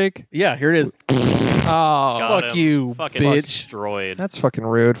secret handshake? Yeah, here it is. Oh, Got fuck him. you, Fucking bitch. destroyed. that's fucking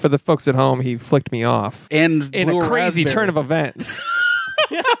rude. For the folks at home, he flicked me off And in blew a crazy raspberry. turn of events.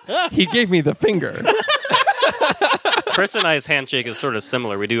 He gave me the finger. Chris and I's handshake is sort of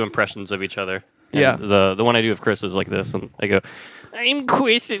similar. We do impressions of each other. And Yeah. The one I do of Chris is like this, and I go, "I'm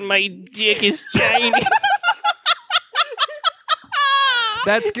Chris, and my dick is shiny."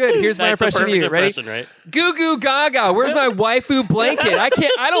 That's good. Here's my That's a impression of perfect you. Ready? impression, right? Goo goo gaga. Where's my waifu blanket?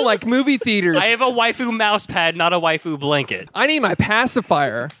 I don't like movie theaters. I have a waifu mouse pad, not a waifu blanket. I need my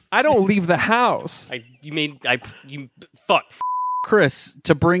pacifier. I don't leave the house. You fuck. Chris,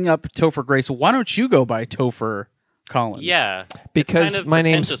 to bring up Topher Grace, why don't you go by Topher Collins? Yeah, Because it's kind of my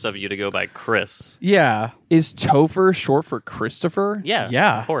name's- pretentious of you to go by Chris. Yeah. Is Topher short for Christopher? Yeah,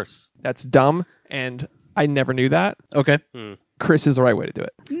 Yeah. of course. That's dumb, and I never knew that. Okay. Chris is the right way to do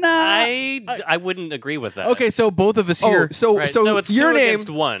it. Nah. I wouldn't agree with that. Okay, so both of us here. Oh, so Right, so it's your two name against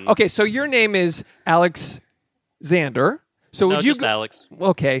one. Okay, so your name is Alex Xander. So No, would you just Alex.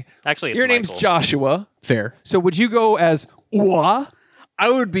 Okay. Actually, it's your name's Michael. Joshua. Fair. So would you go as Wa? I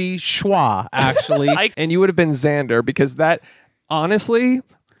would be Schwa, actually. And you would have been Xander because that honestly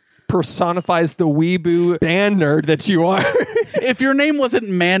personifies the weeboo band nerd that you are. If your name wasn't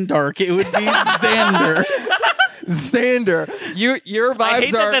Mandark, it would be Xander. Xander. Your vibes I hate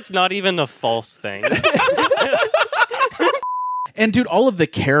are that that's not even a false thing. And dude, all of the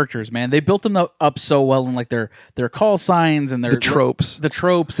characters, man, they built them up so well in like their call signs and their the tropes. the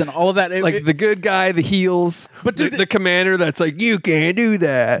tropes and all of that. Like the good guy, the heels, but dude, the commander that's like, you can't do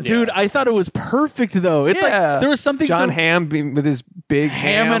that. dude, I thought it was perfect though. It's like there was something John so Hamm with his big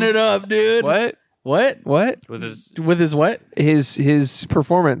hamming it up, dude. What? What? With his what? His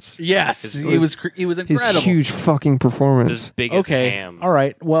performance. Yes, he was incredible. His huge fucking performance. his biggest ham. All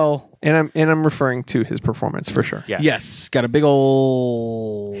right. Well, And I'm referring to his performance for sure. Yeah. yes, got a big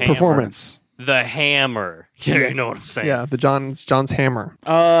old Hammer. Performance. The hammer. Yeah, you know what I'm saying. Yeah, the John's hammer.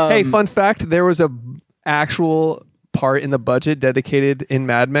 Hey, fun fact, there was a actual part in the budget dedicated in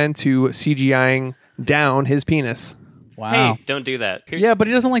Mad Men to CGIing down his penis. Wow. Hey, don't do that. Yeah, but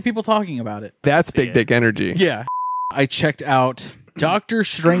he doesn't like people talking about it. That's big dick energy. Yeah. I checked out Doctor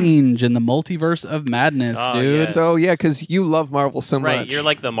Strange in the Multiverse of Madness, Oh, dude. yeah. So yeah, because you love Marvel so Right, much. you're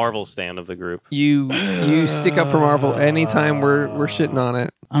like the Marvel stan of the group. You stick up for Marvel anytime we're shitting on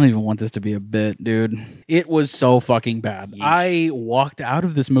it. I don't even want this to be a bit, dude. It was so fucking bad. I walked out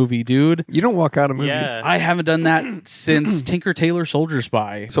of this movie, dude. You don't walk out of movies. Yeah. I haven't done that since Tinker Tailor Soldier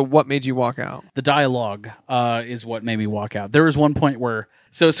Spy. So what made you walk out? The dialogue is what made me walk out. There was one point where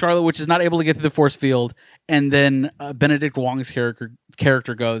Scarlet Witch is not able to get through the force field, and then Benedict Wong's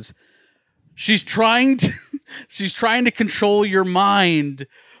character goes, "She's trying to control your mind,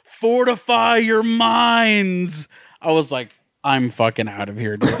 fortify your minds." I was like, I'm fucking out of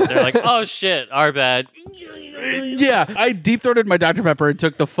here, dude. They're like, oh shit, our bad. Yeah, I deep throated my Dr. Pepper and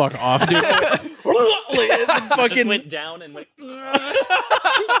took the fuck off, dude. Just went down and went.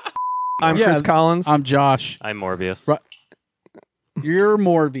 I'm Chris Collins. I'm Josh. I'm Morbius. You're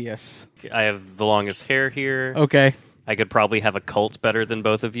Morbius. I have the longest hair here. Okay. I could probably have a cult better than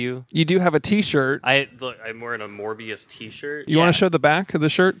both of you. You do have a T-shirt. I'm wearing a Morbius T-shirt. You want to show the back of the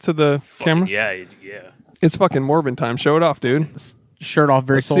shirt to the camera? Yeah. It's fucking Morbin time. Show it off, dude. Shirt off,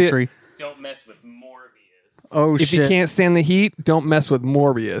 very Let's see it. sultry. Don't mess with Morbius. Oh, If shit. you can't stand the heat, don't mess with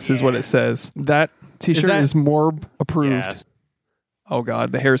Morbius, is what it says. That T-shirt is Morb approved. Yeah. Oh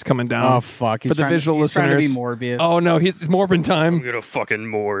god, the hair's coming down. Oh, fuck. For the visual he's trying to listeners. be Morbius. Oh no, it's Morbin time. I'm gonna fucking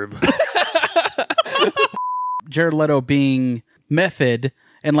Morb. Jared Leto being Method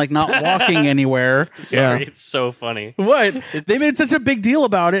and like not walking anywhere. Sorry, it's so funny. What? They made such a big deal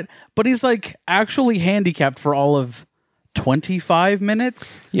about it, but he's like actually handicapped for all of 25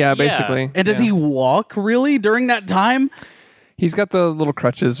 minutes. Yeah, basically. And does he walk really during that time? He's got the little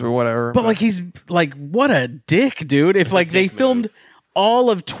crutches or whatever. But like he's like, what a dick, dude. If like they filmed all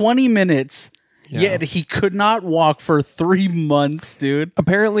of 20 minutes, yet he could not walk for 3 months, dude.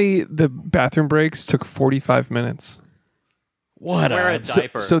 Apparently the bathroom breaks took 45 minutes. What Wear a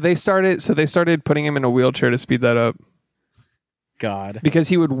diaper. So they started putting him in a wheelchair to speed that up. God. Because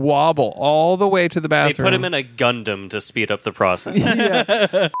he would wobble all the way to the They bathroom. put him in a Gundam to speed up the process.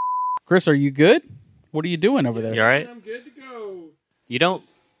 Chris, are you good? What are you doing over there? You all right? I'm good to go. You don't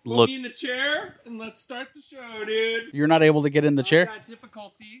Put look. me in the chair and let's start the show, dude. You're not able to get in the chair? Got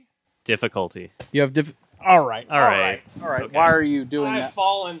difficulty. Difficulty. You have All right. All right. All right. Okay. Why are you doing I've that?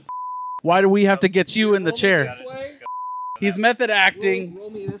 fallen. Why do we have to get you in the chair? This way. He's method acting Roll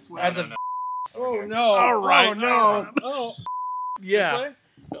me this way. as a Oh no! All right. Oh no! Oh. yeah. This way?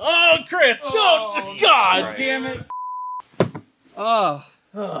 Oh, Chris! Oh, God Christ. damn it!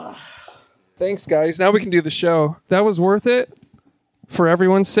 Thanks, guys. Now we can do the show. That was worth it for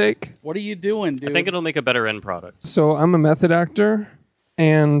everyone's sake. What are you doing, dude? I think it'll make a better end product. So I'm a method actor,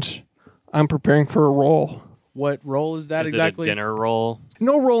 and I'm preparing for a role. What role is that Is exactly? it a dinner roll?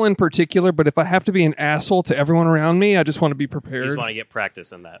 No role in particular, but if I have to be an asshole to everyone around me, I just want to be You prepared. just want to get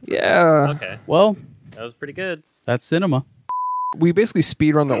practice in that. Yeah. Okay. Well, That was pretty good. that's cinema. We basically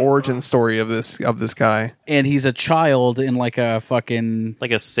speedrun the origin story of this guy. And he's a child in like a fucking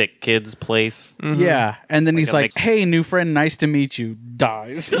Like a sick kid's place. yeah. And then he's a like, mix- "Hey, new friend, nice to meet you."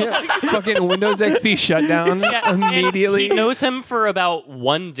 Dies. Fucking Windows XP shutdown immediately. He knows him for about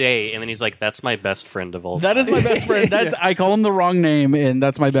 1 day, and then he's like, "That's my best friend of all time." That is my best friend. That's I call him the wrong name, and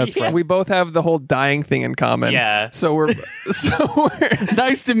that's my best friend. We both have the whole dying thing in common. Yeah. So we're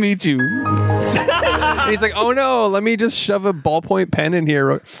Nice to meet you. and he's like, oh no, let me just shove a ballpoint pen in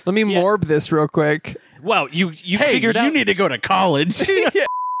here. Let me morb this real quick. Wow, you Hey, figured you out. need to go to college.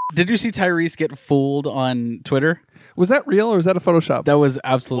 Did you see Tyrese get fooled on Twitter? Was that real or was that a Photoshop? That was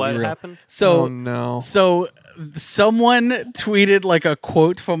absolutely What real. happened? So Oh no. So someone tweeted like a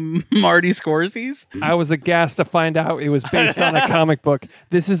quote from Marty Scorsese's. I was aghast to find out it was based on a comic book.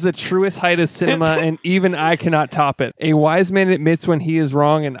 This is the truest height of cinema, and even I cannot top it. A wise man admits when he is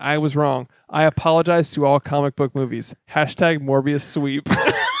wrong, and I was wrong. I apologize to all comic book movies. Hashtag Morbius sweep.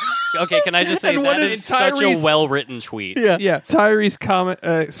 Okay, can I just say And that what is is such a Tyrese- well-written tweet? Yeah. Tyrese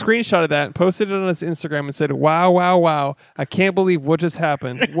screenshotted that, posted it on his Instagram, and said, wow, wow, wow. I can't believe what just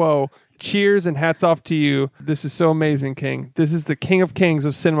happened. Whoa. Cheers and hats off to you. This is so amazing, King. This is the king of kings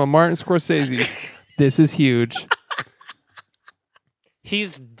of cinema, Martin Scorsese. This is huge.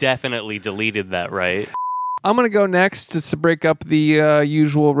 He's definitely deleted that, right? I'm going to go next just to break up the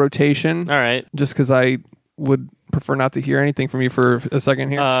usual rotation. All right. Just because I would prefer not to hear anything from you for a second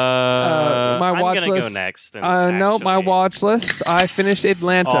here. My watch I'm gonna list. go next. No, my watch list. I finished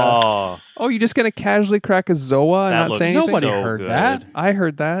Atlanta. Oh, you just gonna casually crack a Zoa and That not looks say anything? Nobody so heard good. that. I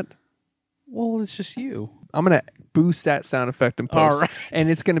heard that. Well, it's just you. I'm gonna boost that sound effect in post, All right. and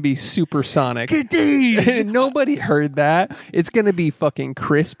it's gonna be supersonic. Nobody heard that. It's gonna be fucking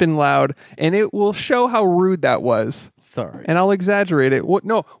crisp and loud, and it will show how rude that was. Sorry. And I'll exaggerate it. What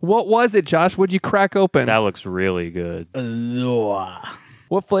was it, Josh? What'd you crack open? That looks really good.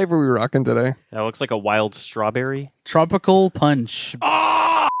 What flavor are we rocking today? That looks like a wild strawberry. Tropical punch.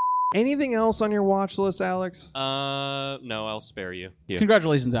 Anything else on your watch list, Alex? No, I'll spare you.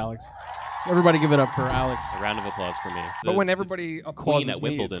 Congratulations, Alex. Everybody give it up for Alex. A round of applause for me. But when everybody applauses at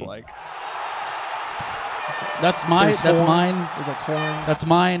me, Wimbledon. it's like That's mine. there's That's horn, mine. There's like horns. That's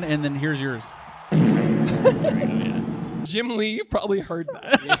mine, and then here's yours. Jim Lee probably heard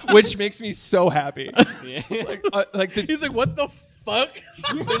that, which makes me so happy. He's like, what the fuck?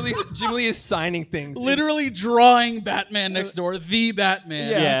 Literally, Jim Lee is signing things. Literally drawing Batman next door, the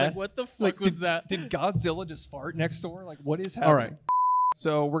Batman. Yeah. He's like, what the fuck was did, that? Did Godzilla just fart next door? Like, what is happening? All right.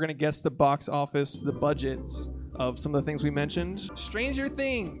 So we're gonna guess the box office, the budgets of some of the things we mentioned. Stranger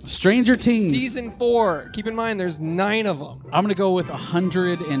Things, Stranger Things. season 4. Keep in mind, there's 9 of them. I'm going to go with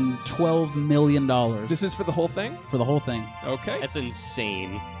 $112 million. This is for the whole thing. for the whole thing. Okay. That's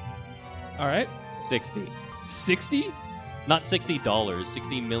insane. All right. 60. 60. Not $60.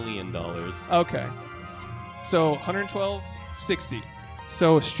 $60 million. Okay. So 112, 60.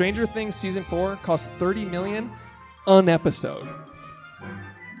 So Stranger Things season 4 cost $30 million an episode.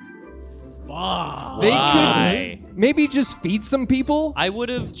 They Why? could maybe just feed some people. I would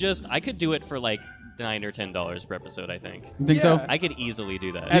have I could do it for like $9 or $10 per episode, I think. You think so? I could easily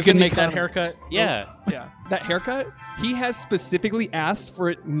do that. You As can an make that economy. haircut? Yeah. Yeah, that haircut. He has specifically asked for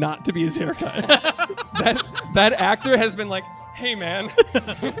it not to be his haircut. that actor has been like, "Hey man,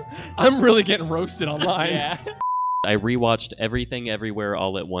 I'm really getting roasted online." Yeah. I rewatched Everything Everywhere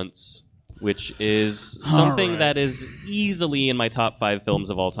All at Once, which is something that is easily in my top 5 films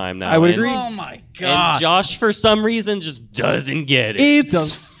of all time now. I would And- agree. Oh my god. And Josh, for some reason, just doesn't get it.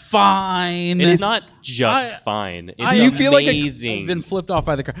 It's fine. It's not just fine. It's Do you feel like amazing. I've been flipped off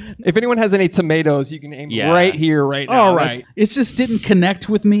by the car. If anyone has any tomatoes, you can aim Yeah. right here, right now. All That's- right. It just didn't connect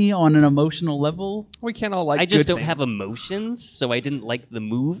with me on an emotional level. we can't all like. I just good don't things. have emotions, so I didn't like the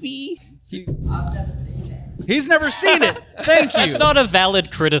movie. He's never seen it. Thank you. That's not a valid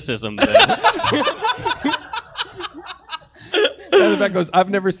criticism, then. The back goes, "I've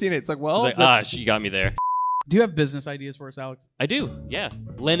never seen it." It's like, well, Like, that's- she got me there. Do you have business ideas for us, Alex? I do, yeah.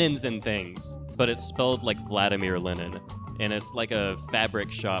 Linens and things, but it's spelled like Vladimir Lenin. And it's like a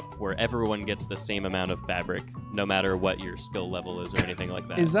fabric shop where everyone gets the same amount of fabric, no matter what your skill level is or anything like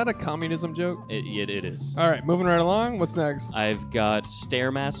that. is that a communism joke? It is. All right, moving right along. What's next? I've got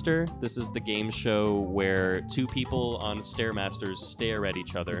Stairmaster. This is the game show where 2 people on Stairmasters stare at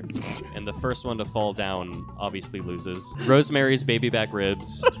each other, and the first one to fall down obviously loses. Rosemary's Baby Back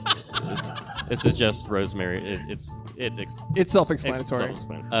Ribs. This is just Rosemary. It's It's self-explanatory.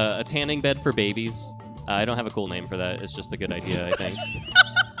 self-explanatory. A tanning bed for babies. I don't have a cool name for that. It's just a good idea, I think.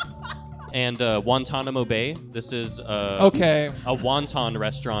 And Guantanamo Bay. This is Okay. a wonton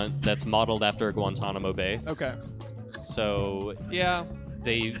restaurant that's modeled after Guantanamo Bay. Okay. So Yeah.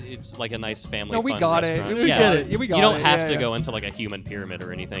 it's like a nice family. No, we fun got it. restaurant. We Yeah. get it. Yeah, we got You don't it. have Yeah, to yeah. go into like a human pyramid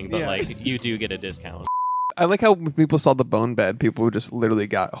or anything, but Yeah. like you do get a discount. I like how when people saw the bone bed, people just literally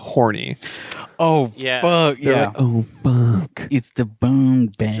got horny. Oh, Yeah. fuck. They're Yeah. like, oh, fuck. It's the bone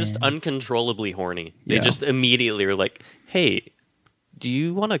band. Just uncontrollably horny. They Yeah. just immediately are like, "Hey, do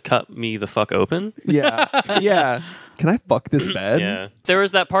you want to cut me the fuck open?" Yeah. Yeah. Can I fuck this bed? Yeah. There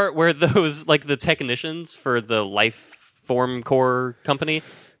was that part where those like the technicians for the Life Form Core company,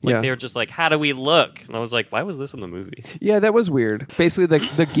 like Yeah. they were just like, "How do we look?" And I was like, "Why was this in the movie?" Yeah, that was weird. Basically,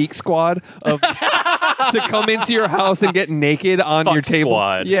 the geek squad of to come into your house and get naked on Fuck your table.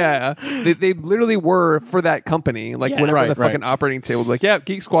 squad. Yeah, they literally were for that company. Like Yeah. whenever Right, the fucking operating table was like, yeah,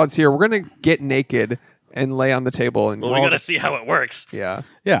 geek squad's here. We're gonna get naked and lay on the table. And Well, we got to see how it works. Yeah,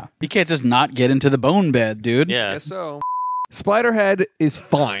 Yeah. You can't just not get into the bone bed, dude. Yeah. guess so. Spiderhead is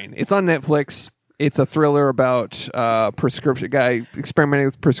fine. It's on Netflix. It's a thriller about prescription guy experimenting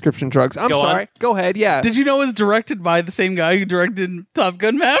with prescription drugs. I'm Go on. sorry. Go ahead. Yeah. Did you know it was directed by the same guy who directed Top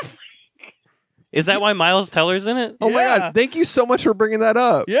Gun Maverick? Is that why Miles Teller's in it? Oh my Yeah. god! Thank you so much for bringing that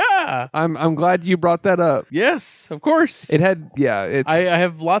up. Yeah. I'm glad you brought that up. Yes, of course. It had It's I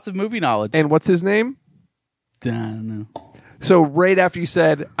have lots of movie knowledge. and what's his name? I don't know. So right after you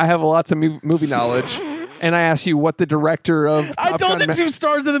said, I have lots of movie knowledge, and I asked you what the director of I Top told Gun you 2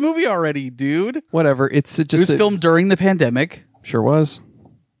 stars of the movie already, dude. Whatever. It's It just was filmed during the pandemic. Sure was.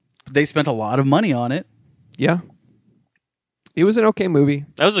 They spent a lot of money on it. Yeah. It was an okay movie.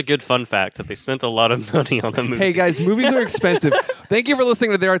 That was a good fun fact that they spent a lot of money on the movie. Hey guys, movies are expensive. Thank you for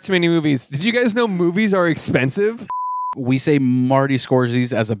listening to There Are Too Many Movies. Did you guys know movies are expensive? We say Marty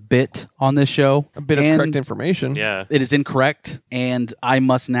Scorsese as a bit on this show. A bit of correct information. Yeah. It is incorrect, and I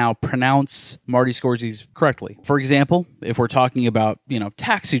must now pronounce Marty Scorsese correctly. For example, if we're talking about,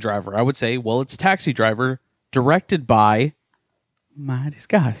 Taxi Driver, I would say, well, it's Taxi Driver, directed by Marty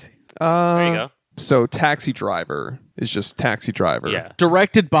Scorsese. There you go. So Taxi Driver is just Taxi Driver. Yeah.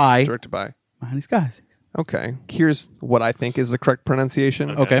 Directed by Marty Scorsese. Okay. Here's what I think is the correct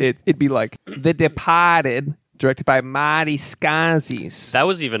pronunciation. Okay. It'd be like The Departed, directed by Marty Scorsese. That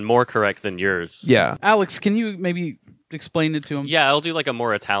was even more correct than yours. Yeah. Alex, can you maybe explain it to him? Yeah, I'll do like a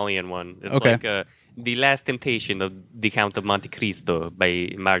more Italian one. It's Okay. like The Last Temptation of the Count of Monte Cristo by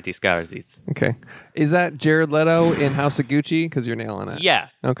Marty Scorsese. Okay. Is that Jared Leto in House of Gucci? Because you're nailing it. Yeah.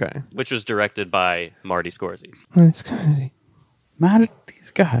 Okay. Which was directed by Marty Scorsese. Marty Scorsese. Marty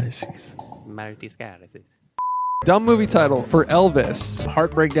Scorsese. Marty Scorsese. Dumb movie title for Elvis.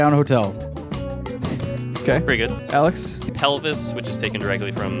 Heartbreak Down Hotel. Okay. Pretty good. Alex? Pelvis, which is taken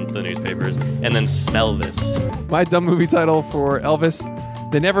directly from the newspapers. And then Smell This. My dumb movie title for Elvis.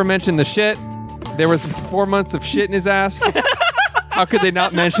 They never mentioned the shit. There was 4 months of shit in his ass. How could they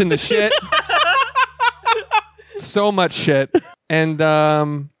not mention the shit? So much shit. And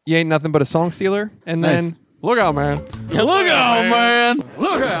you ain't nothing but a song stealer. And then Nice. look out, man. Look out, man.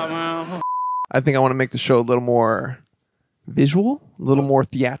 Look out, man. I think I want to make the show a little more visual, a little more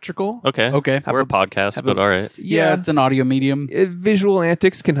theatrical. Okay. Okay. We're a podcast, but all right. Yeah, it's an audio medium. Visual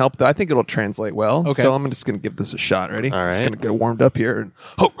antics can help, though. I think it'll translate well. Okay. So I'm just going to give this a shot. Ready? All right. Just going to get warmed up here. And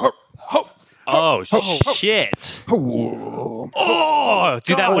Oh, shit. Oh,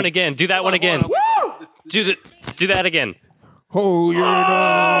 do that one again. Do that one again. Do that again. Oh, you're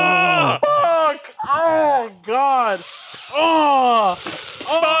Fuck! Oh, God.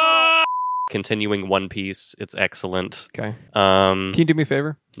 Oh! Continuing One Piece. It's excellent. Okay. Can you do me a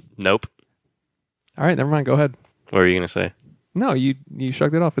favor? Nope. All right, never mind. Go ahead. What were you going to say? No, you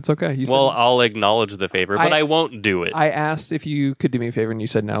shrugged it off. It's okay. You Well, said, I'll acknowledge the favor, but I won't do it. I asked if you could do me a favor, and you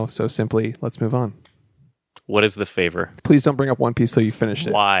said no. So simply, let's move on. What is the favor? Please don't bring up One Piece till you finished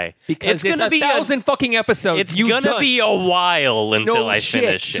it. Why? Because it's gonna be 1,000 fucking episodes. It's you gonna dunce. be a while until No I shit.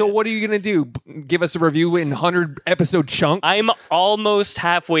 finish it. So what are you gonna do? Give us a review in 100 episode chunks? I'm almost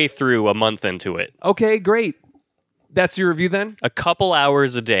halfway through, a month into it. Okay, great. That's your review then? A couple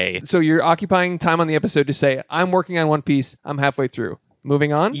hours a day. So you're occupying time on the episode to say, I'm working on One Piece. I'm halfway through.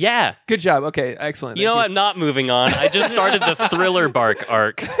 Moving on? Yeah. Good job. Okay, excellent. You know what? I'm not moving on. I just started the Thriller Bark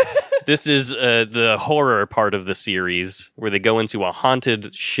arc. This is the horror part of the series where they go into a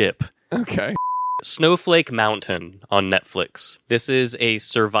haunted ship. Okay. Snowflake Mountain on Netflix. This is a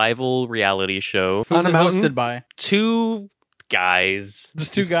survival reality show. Who's it hosted by? Two guys.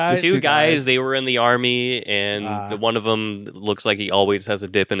 Just two guys? Two guys. They were in the army, and one of them looks like he always has a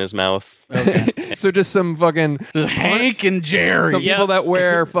dip in his mouth. So just some fucking Hank and Jerry. Some people that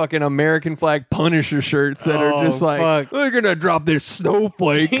wear fucking American flag Punisher shirts that are just like, fuck. they're gonna drop this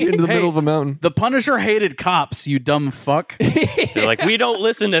snowflake into the middle of the mountain. The Punisher hated cops, you dumb fuck. They're like, we don't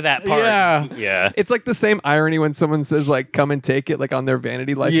listen to that part. Yeah. It's like the same irony when someone says like, come and take it, like on their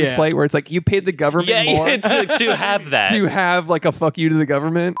vanity license Yeah. plate, where it's like, you paid the government more to have that. to have like a fuck you to the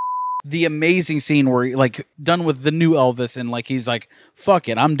government. The amazing scene where like done with the new Elvis and like he's like, fuck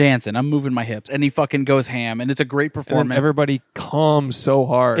it, I'm dancing, I'm moving my hips, and he fucking goes ham, and it's a great And then performance. everybody calms so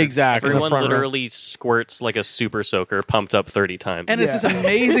hard. Exactly. in the Everyone front row. literally squirts like a super soaker pumped up 30 times. And it's this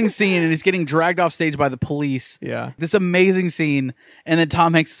amazing scene, and he's getting dragged off stage by the police. Yeah. This amazing scene, and then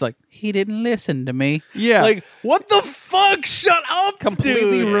Tom Hanks is like, he didn't listen to me. Yeah. Like, what the fuck? Shut up,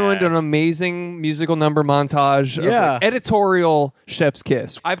 Completely dude. ruined an amazing musical number montage of Yeah. like, editorial chef's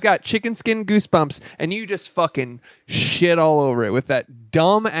kiss. I've got chicken skin goosebumps, and you just fucking shit all over it with that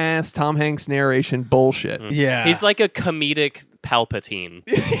dumb ass Tom Hanks narration bullshit. Yeah. He's like a comedic Palpatine.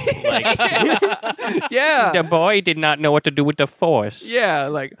 Yeah. The boy did not know what to do with the Force. Yeah,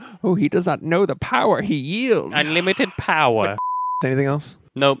 like, oh, he does not know the power he yields. Unlimited power. Anything else?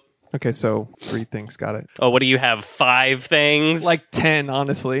 Nope. Okay, so 3 things. Got it. Oh, what do you have? 5 things? Like 10,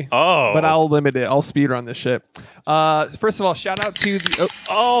 honestly. Oh. But I'll limit it. I'll speedrun this shit. First of all, shout out to the...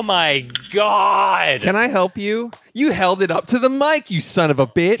 Oh my God. Can I help you? You held it up to the mic, you son of a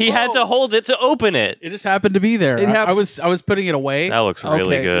bitch. He had to hold it to open it. It just happened to be there. I was putting it away. That looks really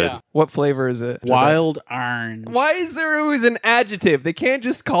Okay, good. yeah. What flavor is it? Wild orange. Why is there always an adjective? They can't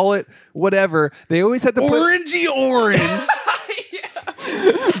just call it whatever. They always have to put... Orangey orange.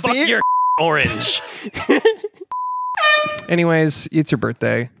 Fuck your orange. Anyways, it's your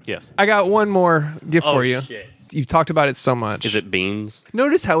birthday. Yes. I got one more gift Oh, for you. shit. You've talked about it so much. Is it beans?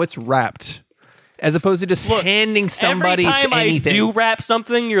 Notice how it's wrapped, as opposed to just handing somebody Every time anything. I do wrap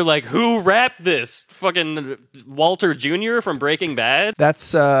something, you're like, who wrapped this? Fucking Walter Jr. from Breaking Bad?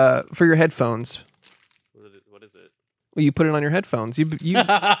 That's for your headphones. What is it? Well, you put it on your headphones. You've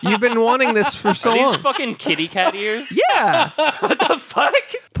been wanting this for so Are these long. fucking kitty cat ears? Yeah. What the fuck?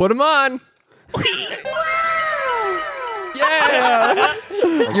 Put them on. Yeah.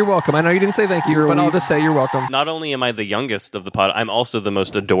 You're welcome. I know you didn't say thank you, but I'll just say you're welcome. Not only am I the youngest of the pod, I'm also the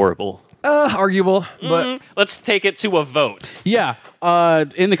most adorable. Arguable, but Let's take it to a vote. Yeah.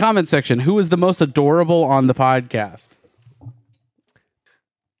 In the comment section, who is the most adorable on the podcast?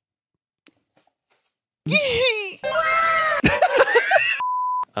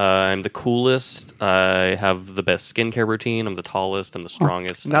 I'm the coolest. I have the best skincare routine. I'm the tallest. I'm the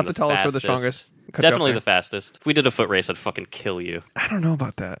strongest. not I'm the tallest or the fastest. strongest. Cut you off Definitely there. the fastest. If we did a foot race, I'd fucking kill you. I don't know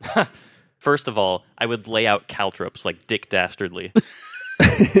about that. First of all, I would lay out caltrops like Dick Dastardly.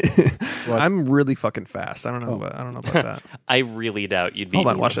 I'm really fucking fast. I don't know. I don't know about that. I really doubt you'd be. Hold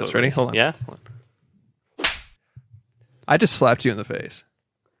on, watch this. Ready? Hold on. Yeah. I just slapped you in the face.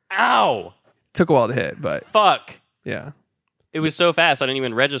 Ow! Took a while to hit, but Fuck! yeah. It was so fast I didn't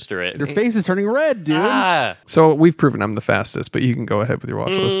even register it. Your face is turning red, dude. Ah, So we've proven I'm the fastest, but you can go ahead with your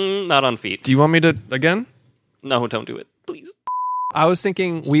watch list. not on feet. Do you want me to again? No, don't do it, please. I was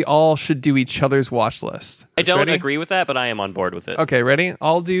thinking we all should do each other's watch list. I don't Ready? agree with that, but I am on board with it. Okay, ready?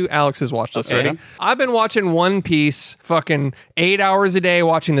 I'll do Alex's watch list. Okay. Ready? I've been watching One Piece fucking 8 hours a day,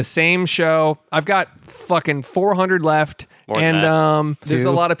 watching the same show. I've got fucking 400 left. More than And that. there's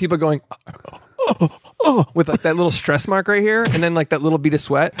a lot of people going with like that little stress mark right here, and then like that little bead of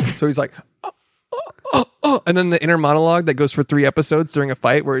sweat. So he's like, and then the inner monologue that goes for 3 episodes during a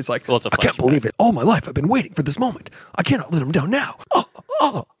fight where he's like, Well, it's a I can't flashback. believe it. All my life I've been waiting for this moment. I cannot let him down now.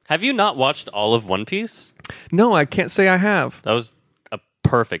 Have you not watched all of One Piece? No, I can't say I have. That was a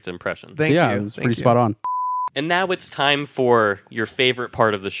perfect impression. Thank yeah, you. it was Thank pretty you. spot on. And now it's time for your favorite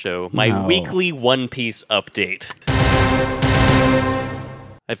part of the show, my No. weekly One Piece update.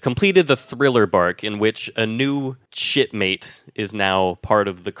 I've completed the thriller bark in which a new shipmate is now part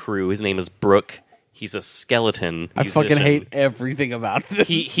of the crew. His name is Brook. He's a skeleton I musician. fucking hate everything about this.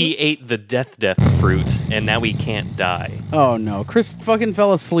 He ate the death fruit, and now he can't die. Oh no, Chris fucking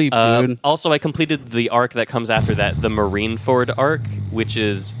fell asleep, dude. Also, I completed the arc that comes after that, the Marineford arc, which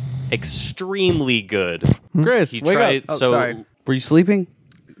is extremely good. Chris, He wake tried. up. Oh, So sorry. Were you sleeping?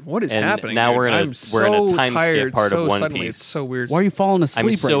 What is And happening? now dude? we're in a- I'm we're in a so time skip tired part of so One suddenly. Piece. It's so weird. Why are you falling asleep? I'm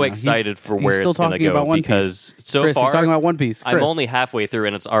right so now? excited for where he's still it's going to talking go about One because Piece. so Chris, far he's talking about One Piece. I'm Chris, only halfway through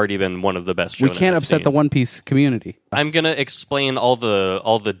and it's already been one of the best. we shonen can't I've upset seen. the One Piece community. I'm gonna explain all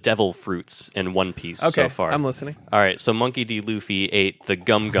the devil fruits in One Piece Okay, so far. I'm listening. All right, so Monkey D. Luffy ate the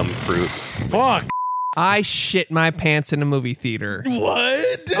gum fruit. Fuck. I shit my pants in a movie theater.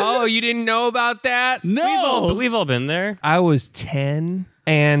 What? Oh, you didn't know about that? No. We've all been there. I was 10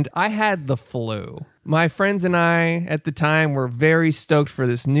 and I had the flu. My friends and I at the time were very stoked for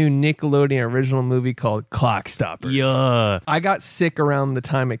this new Nickelodeon original movie called Clock Stoppers. Yeah, I got sick around the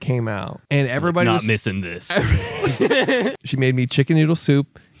time it came out, and everybody was missing this. She made me chicken noodle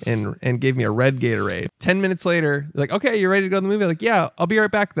soup and gave me a red Gatorade. 10 minutes later, like, okay, you ready to go to the movie? I'm like, yeah, I'll be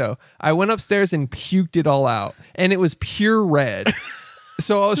right back though. I went upstairs and puked it all out, and it was pure red.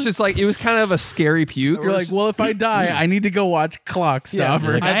 So I was just like, it was kind of a scary puke. You're like, well, if I die, I need to go watch Clock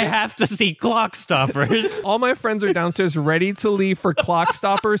Stopper. I have to see Clock Stoppers. all my friends are downstairs ready to leave for Clock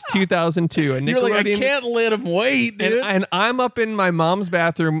Stoppers 2002. And You're like, I Nickelodeon- can't let him wait, dude. and I'm up in my mom's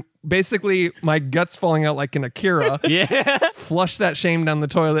bathroom, basically my guts falling out like an Akira. Yeah. Flush that shame down the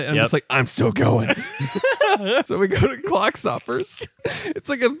toilet, and I'm Yep. just like, I'm still going. So we go to Clock Stoppers. It's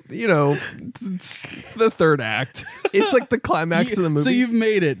like it's the third act. It's like the climax of the movie. So you've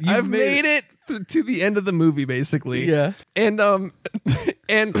made it. I've made it to the end of the movie, basically. Yeah. And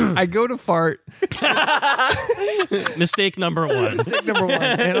and I go to fart. Mistake number one. Mistake number 1,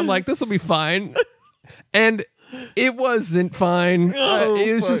 and I'm like, this will be fine. And It wasn't fine.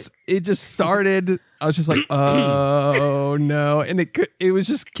 It just started. I was just like, oh no, and it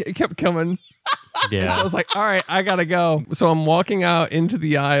kept coming. Yeah. So I was like, all right, I gotta go. So I'm walking out into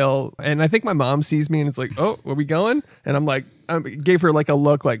the aisle, and I think my mom sees me, and it's like, oh, are we going? And I'm like, I gave her like a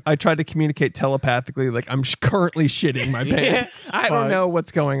look, like I tried to communicate telepathically, like I'm currently shitting my pants. I don't know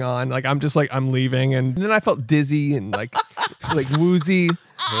what's going on. Like I'm just like I'm leaving, and then I felt dizzy and like woozy, and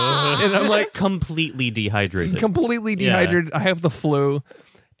I'm like completely dehydrated. I have the flu.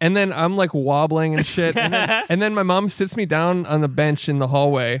 And then I'm like wobbling and shit. And then my mom sits me down on the bench in the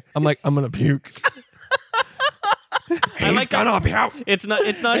hallway. I'm like, I'm going to puke. He's gonna puke. It's not.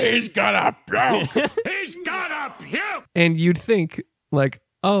 He's gonna puke. He's gonna puke! And you'd think, like,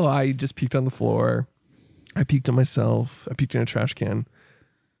 oh, I just puked on the floor. I puked on myself. I puked in a trash can.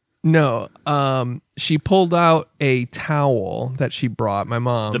 No. She pulled out a towel that she brought, my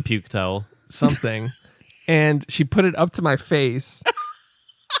mom. The puke towel. Something. And she put it up to my face.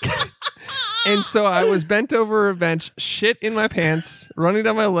 And so I was bent over a bench, shit in my pants, running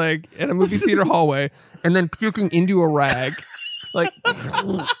down my leg in a movie theater hallway, and then puking into a rag. Like,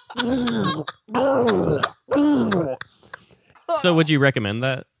 so would you recommend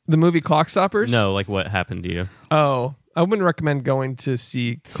that? The movie Clockstoppers? No, like what happened to you? Oh, I wouldn't recommend going to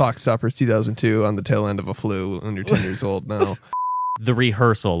see Clockstoppers 2002 on the tail end of a flu when you're 10 years old. No. The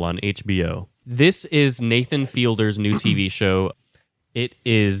Rehearsal on HBO. This is Nathan Fielder's new TV show. It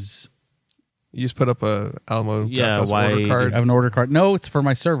is. You just put up a Alamo Drafthouse why? order card. I have an order card. No, it's for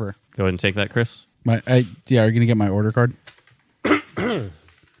my server. Go ahead and take that, Chris. Are you gonna get my order card?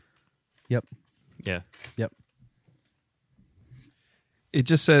 Yep. Yeah. Yep. It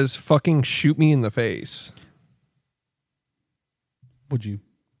just says fucking shoot me in the face. Would you?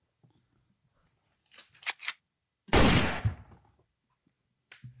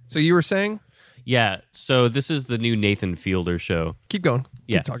 So you were saying? Yeah. So this is the new Nathan Fielder show. Keep going.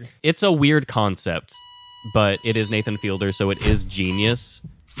 Yeah. Keep talking. It's a weird concept, but it is Nathan Fielder, so it is genius.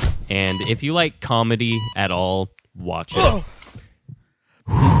 And if you like comedy at all, watch it.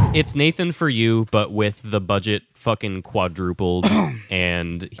 It's Nathan for you, but with the budget fucking quadrupled.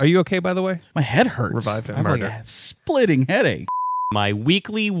 And Are you okay, by the way? My head hurts. Revive him. I have like Murder. a splitting headache. my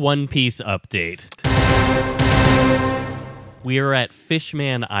weekly One Piece update. We are at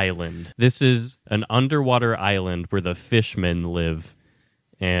Fishman Island. This is an underwater island where the fishmen live.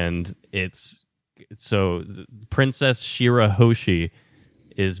 And it's so Princess Shirahoshi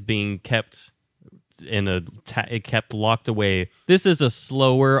is being kept in kept locked away. This is a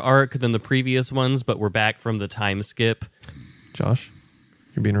slower arc than the previous ones, but we're back from the time skip. Josh,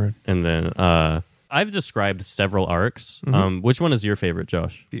 you're being rude. And then I've described several arcs. Mm-hmm. Which one is your favorite,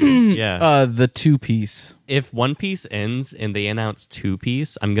 Josh? Yeah. The 2-piece. If One Piece ends and they announce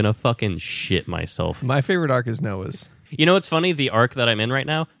 2-piece, I'm gonna fucking shit myself. My favorite arc is Noah's. You know what's funny? The arc that I'm in right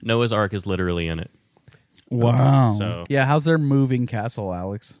now, Noah's Ark is literally in it. Wow. So- Yeah, how's their moving castle,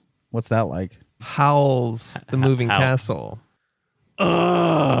 Alex? What's that like? Howl's the moving Howl. castle.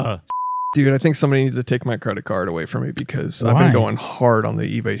 Ugh. Dude, I think somebody needs to take my credit card away from me because I've Why? been going hard on the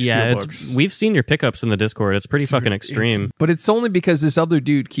eBay Yeah, steelbooks. we've seen your pickups in the Discord. It's pretty fucking extreme. But it's only because this other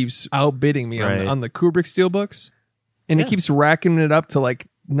dude keeps outbidding me Right. on the Kubrick steelbooks, and he Yeah. keeps racking it up to like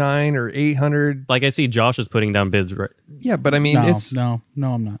 900 or 800. Like I see Josh is putting down bids. Right? Yeah, but I mean, it's. No,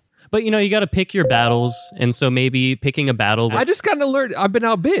 I'm not. But you know, you got to pick your battles, and so maybe picking a battle. With, I just got an alert. I've been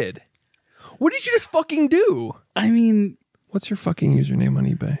outbid. What did you just fucking do? I mean, What's your fucking username on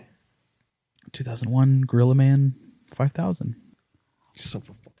eBay? 2001 Gorilla Man 5000. Son of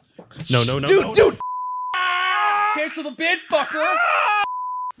a- no, Dude! Cancel the bid, fucker!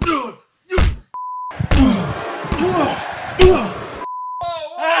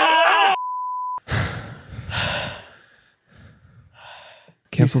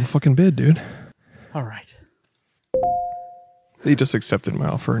 Cancel the fucking bid, dude. All right. They just accepted my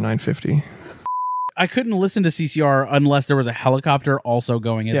offer at $950. I couldn't listen to CCR unless there was a helicopter also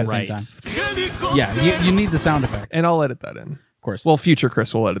going at Yeah, the same right. time. Yeah, you need the sound effect. And I'll edit that in. Of course. Well, future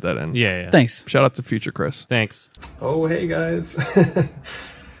Chris will edit that in. yeah. Thanks. Shout out to future Chris. Thanks. Oh, hey guys.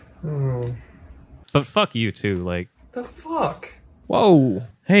 But fuck you too. Like, The fuck? Whoa.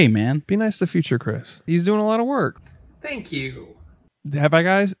 Hey, man. Be nice to future Chris. He's doing a lot of work. Thank you. Have I,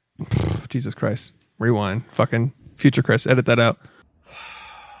 guys? Jesus Christ. Rewind. Fucking future Chris. Edit that out.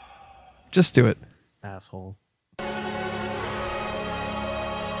 Just do it. asshole.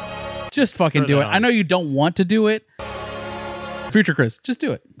 Just fucking Turn do it it. on. I know you don't want to do it. Future Chris, just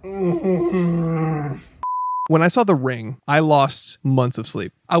do it. When I saw The Ring, I lost months of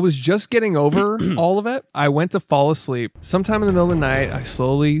sleep. I was just getting over all of it. I went to fall asleep. Sometime in the middle of the night, I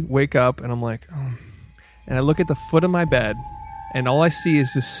slowly wake up and I'm like, oh. and I look at the foot of my bed, and all I see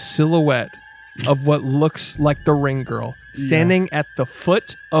is this silhouette of what looks like the Ring Girl standing at the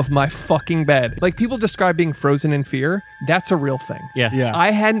foot of my fucking bed. Like, people describe being frozen in fear. That's a real thing. Yeah.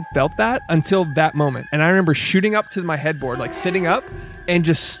 I hadn't felt that until that moment. And I remember shooting up to my headboard, like sitting up and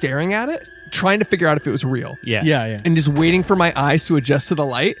just staring at it, trying to figure out if it was real. Yeah. And just waiting for my eyes to adjust to the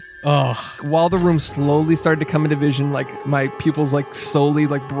light. Oh, While the room slowly started to come into vision, like my pupils like slowly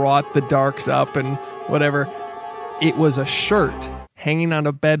like brought the darks up and whatever. It was a shirt hanging on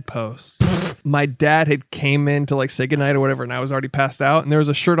a bedpost. My dad had came in to like say goodnight or whatever, and I was already passed out, and there was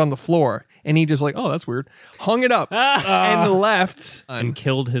a shirt on the floor, and he just like, oh, that's weird, hung it up and left And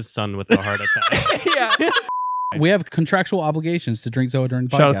killed his son with a heart attack. yeah. we have contractual obligations to drink Zoa during the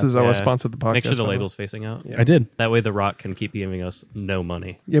podcast. Shout out to Zoa, Yeah. sponsored the podcast. Make sure the by the way. label's facing out. I did. That way The Rock can keep giving us no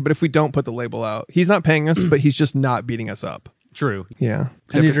money. Yeah, but if we don't put the label out, he's not paying us, but he's just not beating us up. True. Yeah,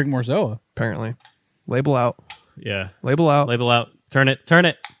 I need to drink more Zoa. apparently. Label out. Yeah. Label out. Label out. Turn it. Turn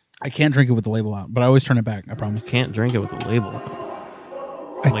it. I can't drink it with the label out, but I always turn it back. I promise. Can't drink it with the label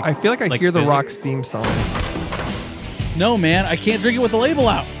out. I feel like I hear the physics- Rock's theme song. No, man, I can't drink it with the label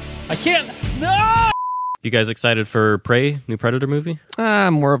out. I can't. No. You guys excited for Prey, new Predator movie?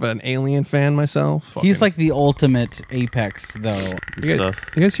 I'm more of an Alien fan myself. He's like the ultimate apex, though. You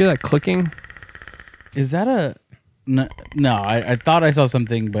guys hear that clicking? Is that a? No, I thought I saw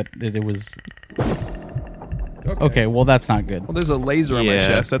something, but it was. Okay, well that's not good. Well, there's a laser on my Yeah.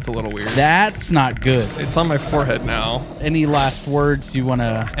 chest. That's a little weird. That's not good. It's on my forehead now. Any last words you want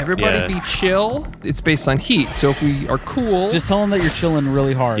to? Everybody Yeah. be chill. It's based on heat. So if we are cool. Just tell him that you're chilling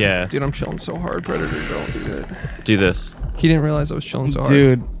really hard. Yeah. Dude, I'm chilling so hard. Predator, don't do it. Do this. He didn't realize I was chilling so hard.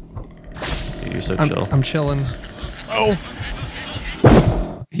 Dude. You're so I'm, chill. I'm chilling. Oh.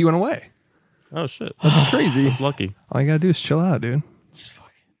 He went away. Oh, shit. That's crazy. That's lucky. All you gotta do is chill out, dude.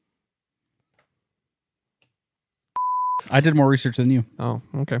 I did more research than you. Oh,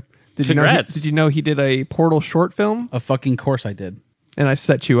 okay. Congrats. Did you know he did a Portal short film? A fucking course I did. And I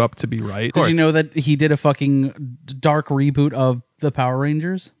set you up to be right. Did you know that he did a fucking dark reboot of the Power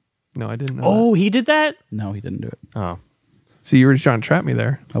Rangers? No, I didn't know. Oh, he did that? No, he didn't do it. Oh. So you were just trying to trap me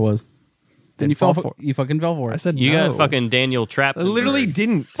there. I was. Then Didn't you fell fall for you fucking fell for it. I said You no. got fucking Daniel trapped. I literally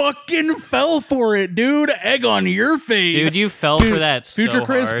didn't. fucking fell for it, dude. Egg on your face. Dude, you fell for that so Future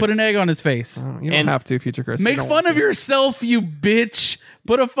Chris, hard. put an egg on his face. You don't And- have to, Future Chris. Make You don't fun want of to. yourself, you bitch.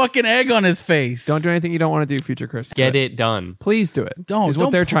 Put a fucking egg on his face. Don't do anything you don't want to do, Future Chris. Get it done. Please do it. Don't. Is what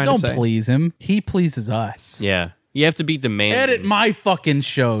don't they're pl- trying don't to say. please him. He pleases us. Yeah. You have to be demanding. Edit my fucking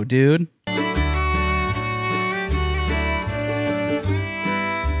show, dude.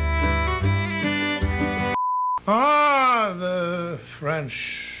 Ah, the French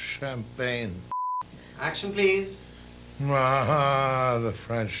champagne. Action, please. Ah, the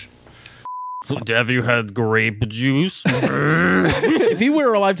French. Have you had grape juice? If he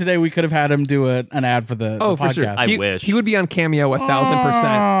were alive today, we could have had him do an ad for the Oh, the for podcast. sure. I He- wish. He would be on Cameo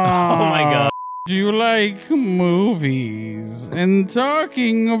 1,000%. Oh my god. Do you like movies and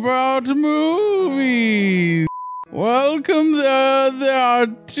talking about movies? Welcome to There Are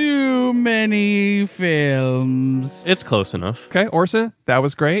Too Many Films. It's close enough. Okay, Orson, that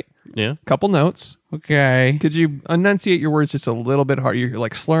was great. Yeah. Couple notes. Okay. Could you enunciate your words just a little bit hard? You're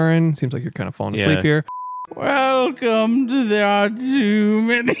like slurring. Seems like you're kind of falling asleep Yeah. here. Welcome to There Are Too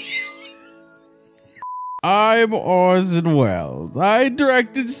Many. I'm Orson Welles. I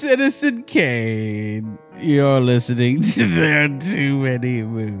directed Citizen Kane. You're listening to There Are Too Many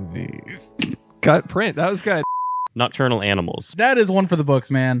Movies. Cut print. That was good. Nocturnal Animals. That is one for the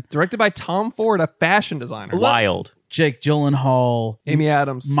books, man. Directed by Tom Ford, a fashion designer. Wild. Jake Gyllenhaal, Amy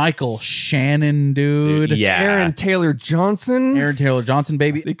Adams. Michael Shannon, dude. Yeah. Aaron Taylor Johnson. Aaron Taylor Johnson,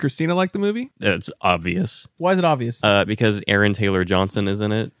 baby. Did Christina like the movie? It's obvious. Why is it obvious? Because Aaron Taylor Johnson is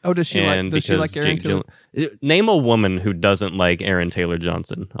in it. Oh, does she like? Does she like Aaron Taylor? Name a woman who doesn't like Aaron Taylor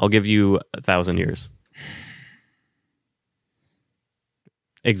Johnson. I'll give you 1,000 years.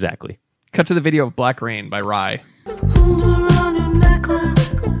 Exactly. Cut to the video of Black Rain by Rye.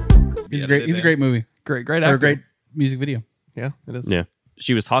 He's great. He's a great movie. Great Or actor. a great music video. Yeah, it is. Yeah.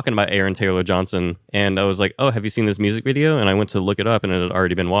 She was talking about Aaron Taylor Johnson, and I was like, oh, have you seen this music video? And I went to look it up, and it had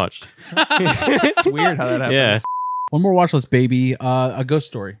already been watched. It's weird how that happens. Yeah. One more watch list, baby. A Ghost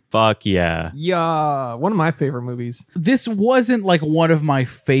Story. Fuck yeah. Yeah, one of my favorite movies. This wasn't like one of my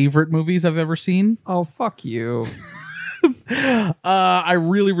favorite movies I've ever seen. Oh, fuck you. I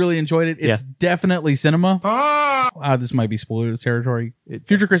really, really enjoyed it. It's Yeah. definitely cinema. This might be spoiler territory.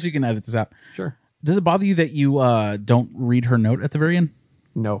 Future Chris, you can edit this out. Sure. Does it bother you that you don't read her note at the very end?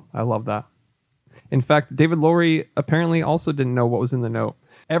 No, I love that. In fact, David Lowery apparently also didn't know what was in the note.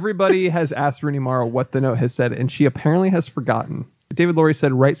 Everybody has asked Rooney Mara what the note has said, and she apparently has forgotten. David Laurie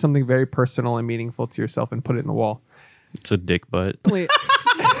said, write something very personal and meaningful to yourself and put it in the wall. It's a dick butt.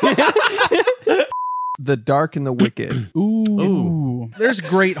 The Dark and the Wicked. Ooh. There's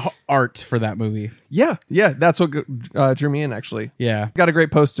great art for that movie. Yeah, that's what drew me in, actually. Yeah. Got a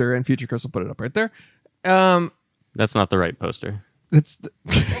great poster, and Future Chris will put it up right there. That's not the right poster.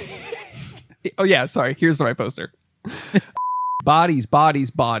 Oh, yeah, sorry. Here's the right poster. Bodies.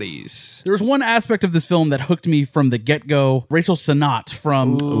 There was one aspect of this film that hooked me from the get-go. Rachel Sennott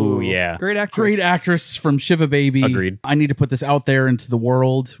from... Ooh, yeah. Great actress. Great actress from Shiva Baby. Agreed. I need to put this out there into the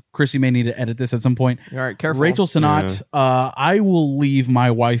world. Chris, you may need to edit this at some point. All right, careful. Rachel Sennott, I will leave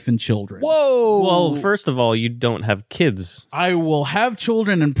my wife and children. Whoa! Well, first of all, you don't have kids. I will have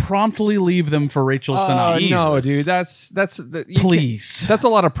children and promptly leave them for Rachel Sennott. No, dude. That's Please. That's a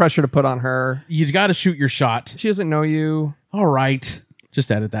lot of pressure to put on her. You got to shoot your shot. She doesn't know you. All right.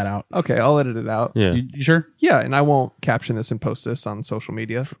 Just edit that out. Okay, I'll edit it out. Yeah. You sure? Yeah, and I won't caption this and post this on social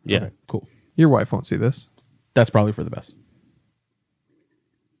media. Yeah. Okay, cool. Your wife won't see this. That's probably for the best.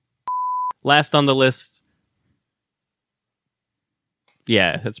 Last on the list.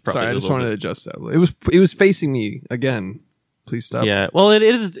 Yeah, it's probably. Sorry, I just wanted to adjust that. It was facing me again. Please stop. Yeah. Well, it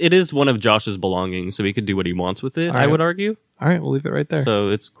is one of Josh's belongings, so he could do what he wants with it. All I right. would argue. All right, we'll leave it right there.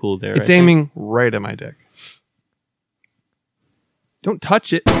 So it's cool there. It's I think. aiming right at my dick. Don't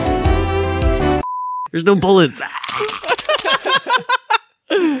touch it. There's no bullets.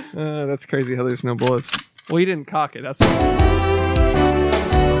 That's crazy how there's no bullets. Well, you didn't cock it. That's.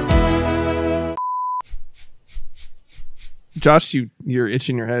 Josh, you're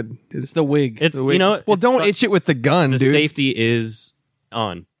itching your head. It's the wig. It's The wig. you know. Well, it's don't itch it with the gun, The dude. safety is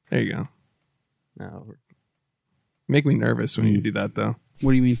on. There you go. No. Make me nervous when you do that, though.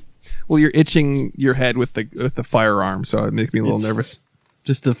 What do you mean? Well, you're itching your head with the firearm, so it makes me a little It's nervous.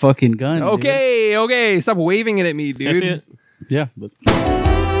 Just a fucking gun. Okay, stop waving it at me, Can I see dude. it? Yeah.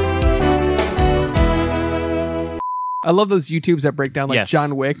 I love those YouTubes that break down like Yes.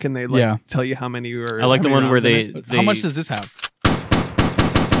 John Wick, and they tell you how many are. I like the how many one where rounds in they, it. How much does this have?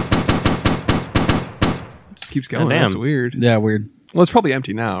 It just keeps going. Oh, damn. That's weird. Yeah, weird. Well, it's probably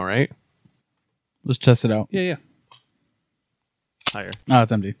empty now, right? Let's test it out. Yeah. higher. Oh,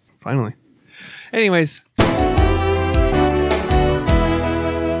 it's empty. Finally. Anyways.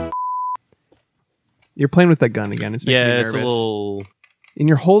 You're playing with that gun again. It's making me Yeah, nervous. it's a little. And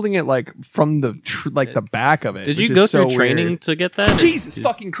you're holding it like from the the back of it. Did which you is go so through training weird. to get that? Jesus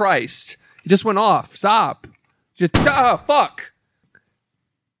fucking Christ! It just went off. Stop. Just fuck.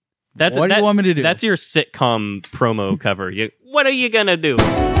 That's What do you want me to do? That's your sitcom promo cover. What are you gonna do?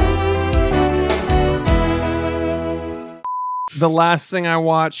 The last thing I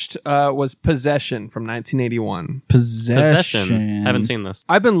watched was Possession from 1981. Possession. Haven't seen this.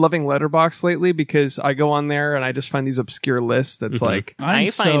 I've been loving Letterboxd lately because I go on there and I just find these obscure lists that's like... I'm I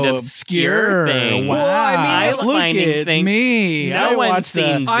so find obscure things. Wow. Well, I mean, I Look finding at things me. no I one's watched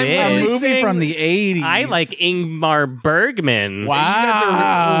seen a this. movie saying- from the 80s. I like Ingmar Bergman. Wow. You guys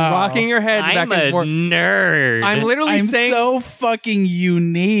are rocking your head I'm back and a forth. nerd. I'm literally I'm saying... so fucking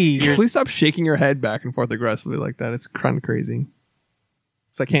unique. Please stop shaking your head back and forth aggressively like that. It's kind of crazy.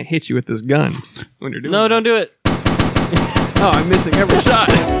 So I can't hit you with this gun when you're doing No, that. don't do it. Oh, I'm missing every shot.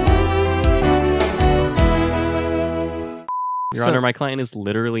 Your So- Honor, my client is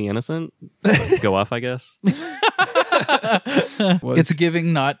literally innocent. Go off, I guess. It's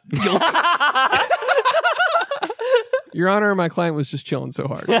giving not guilty. Your Honor, my client was just chilling so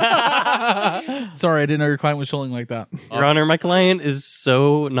hard. Sorry, I didn't know your client was chilling like that. Your Honor, my client is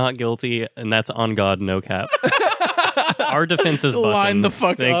so not guilty, and that's on God, no cap. Our defense is bussin'. Line the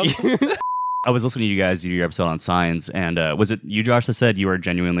fuck Thank up. you. I was listening to you guys do your episode on science, and was it you, Josh, that said you were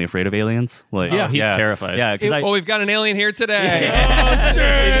genuinely afraid of aliens? Like, Yeah, he's terrified. Yeah, because Well, we've got an alien here today. Oh,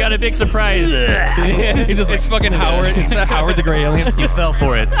 sure. We've got a big surprise. It's fucking Howard. It's the Howard the Gray Alien. you fell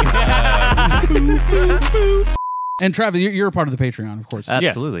for it. And Travis, you're a part of the Patreon, of course.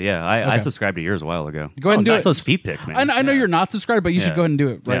 Absolutely, yeah. I Okay. subscribed to yours a while ago. Go ahead and do That's it. those feet pics, man. I know you're not subscribed, but you should Yeah. go ahead and do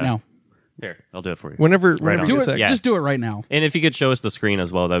it right Yeah. now. Here, I'll do it for you. Whenever on. you Do say- it. Yeah. Just do it right now. And if you could show us the screen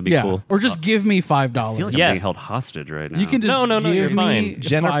as well, that would be Yeah. cool. Or just give me $5. I feel like Yeah. I'm being held hostage right now. You can just No, give you're me fine.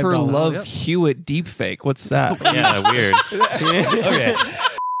 Jennifer $5. Love Hewitt deepfake. What's that? Yeah, weird. Okay.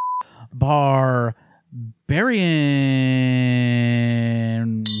 Barbarian.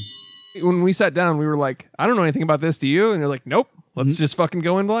 When we sat down, we were like, I don't know anything about this. Do you? And you're like, nope. Let's just fucking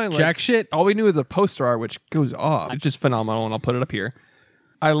go in blind. Like, Jack shit. all we knew is the poster art, which goes off. It's just phenomenal, and I'll put it up here.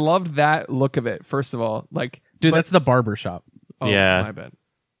 I loved that look of it, first of all. Like, Dude, but- that's the barbershop. oh, Yeah. my bad.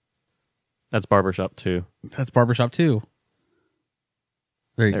 That's barbershop too. That's barbershop too.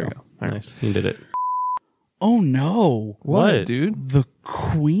 There you There go. we go. All right. Nice. You did it. Oh no. What? dude? The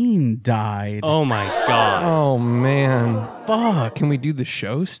queen died. Oh my god. Oh man. Fuck. Can we do the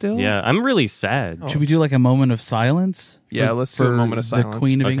show still? Yeah, I'm really sad. Should we do like a moment of silence? Yeah, let's do a moment of silence. The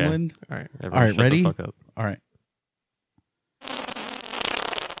Queen of Okay. England. All right. Everyone All right, shut the ready? fuck up. All right.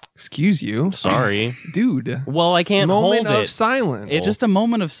 Excuse you. Sorry. Dude. Well, I can't Moment hold of it. silence. It's Just a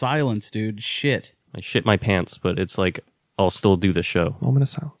moment of silence, dude. Shit. I shit my pants, but it's like I'll still do the show. Moment of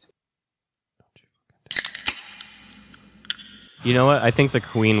silence. You know what? I think the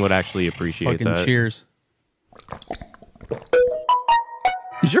Queen would actually appreciate Fucking that. cheers.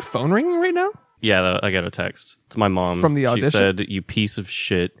 Is your phone ringing right now? Yeah, I got a text. It's my mom. From the audition? She said, "You piece of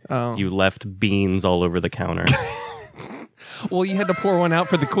shit. Oh. You left beans all over the counter." Well, you had to pour one out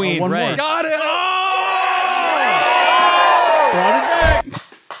for the queen. one right. more. Got it. Brought it back.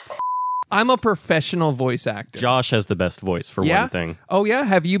 I'm a professional voice actor. Josh has the best voice for Yeah? one thing. Oh yeah.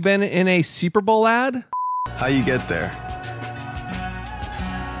 Have you been in a Super Bowl ad? How you get there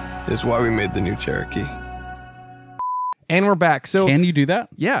is why we made the new Cherokee. And we're back. So Can you do that?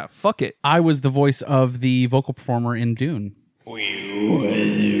 yeah, fuck it. I was the voice of the vocal performer in Dune.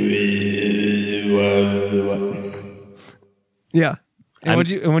 Yeah. And I'm-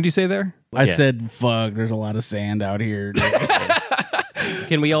 what'd you say there? I Yeah. said, fuck, there's a lot of sand out here. dude."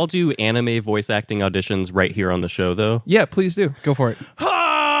 Can we all do anime voice acting auditions right here on the show, though? Yeah, please do. Go for it.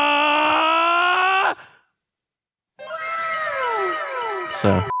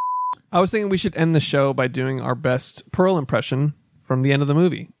 So, I was thinking we should end the show by doing our best Pearl impression from the end of the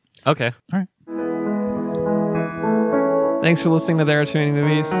movie. okay. All right. Thanks for listening to There Are Too Many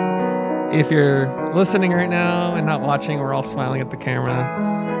Movies. If you're listening right now and not watching, we're all smiling at the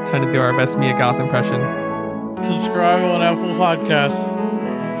camera, trying to do our best Mia Goth impression. Subscribe on Apple Podcasts.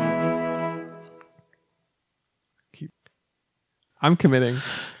 I'm committing.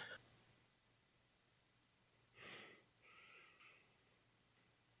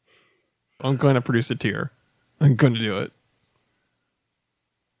 I'm going to produce a tear. I'm going to do it.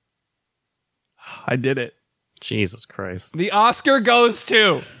 I did it. Jesus Christ. The Oscar goes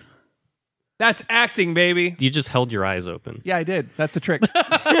to. That's acting, baby. You just held your eyes open. Yeah, I did. That's a trick.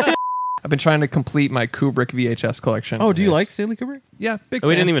 I've been trying to complete my Kubrick VHS collection. Oh, do you like Stanley Kubrick? Yeah, big Oh,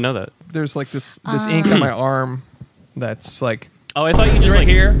 we fan. didn't even know that. There's like this ink on my arm that's like Oh, I thought you just right like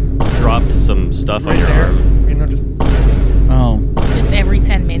here. dropped some stuff on Right your there. arm. You know, just Oh. Just every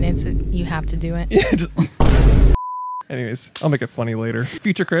 10 minutes, you have to do it. yeah. Just anyways, I'll make it funny later.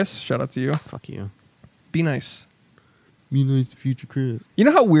 Future Chris, shout out to you. Fuck you. Be nice. Be nice to future Chris. You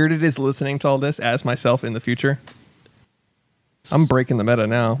know how weird it is listening to all this as myself in the future? I'm breaking the meta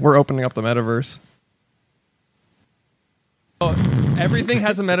now. We're opening up the metaverse. Oh, everything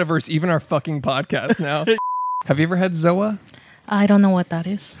has a metaverse, even our fucking podcast now. Have you ever had Zoa? I don't know what that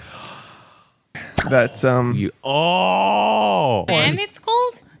is. That's Oh. And it's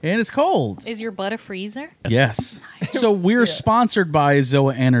cold? And it's cold. Is your butt a freezer? Yes. So we're sponsored by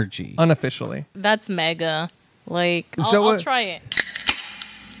Zoa Energy. unofficially. That's mega. Like, I'll Zoa- try it.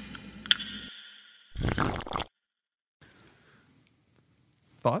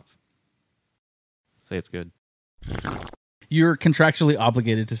 Thoughts? Say it's good. You're contractually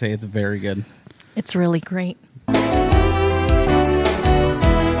obligated to say it's very good. It's really great.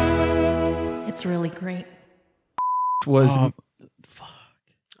 It's really great. Was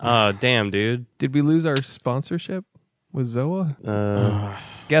Damn, dude. did we lose our sponsorship with Zoa? Uh,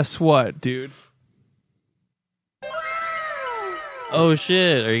 Guess what, dude? oh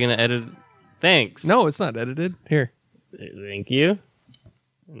shit. Are you gonna edit? Thanks. No, it's not edited. Here, Thank you.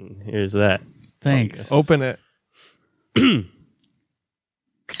 And here's that. Thanks. open it.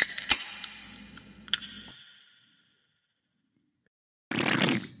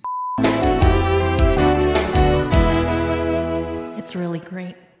 It's really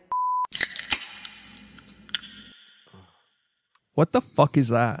great. What the fuck is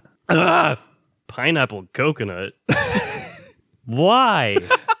that? Pineapple coconut. Why?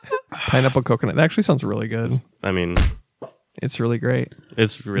 Pineapple coconut. That actually sounds really good. I mean, It's really great.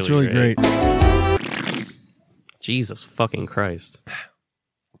 it's really, It's really great. Jesus fucking Christ.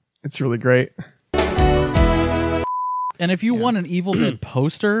 It's really great. And if you want an Evil Dead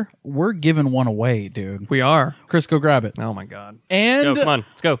poster, we're giving one away, dude. We are. Chris, go grab it. Oh my god. And Go, come on,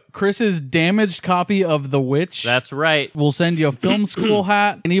 let's go. Chris's damaged copy of The Witch. That's right. We'll send you a film school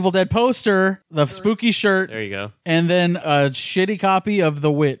hat, an Evil Dead poster, the spooky shirt, There you go. and then a shitty copy of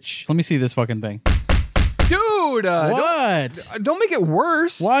The Witch. Let me see this fucking thing. Dude, What? Don't make it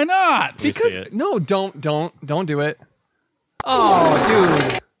worse. Why not? Let me see Because it. no, don't do it. Oh,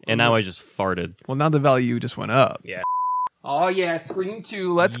 dude. And now I just farted. Well, now the value just went up. Yeah. Oh yeah, Scream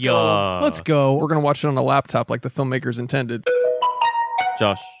 2. Let's Yeah. go. Let's go. We're gonna watch it on a laptop like the filmmakers intended.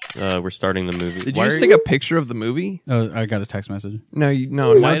 Josh, we're starting the movie. Did Why you are just take a picture of the movie? Oh, I got a text message. No,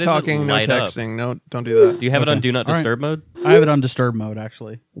 no Why does it talking, no light up? texting, no. Don't do that. Do you have it on Okay. Do Not All right. Disturb mode? I have it on disturb mode,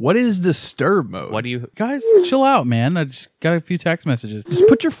 actually. What is disturb mode? Why do you? Guys, chill out, man. I just got a few text messages. Just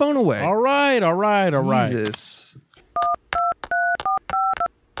put your phone away. All right. Jesus.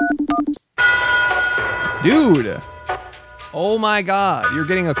 Dude. Oh my God. You're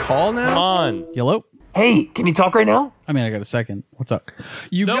getting a call now? Come on. Hello? Hey, can you talk right now? I mean, I got a second. What's up?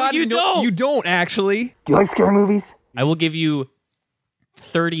 You No, got you don't. You don't actually. Do you like scary movies? I will give you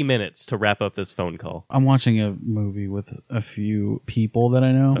 30 minutes to wrap up this phone call. I'm watching a movie with a few people that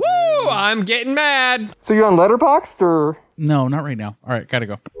I know. Woo! I'm getting mad. So you're on Letterboxd or? No, not right now. All right, gotta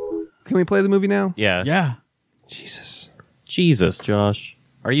go. Can we play the movie now? Yeah. Yeah. Jesus. Jesus, Josh.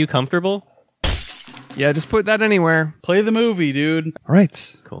 Are you comfortable? Yeah, just put that anywhere. Play the movie, dude. All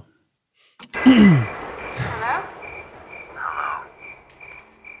right. Cool. Hello?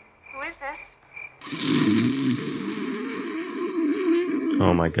 Who is this?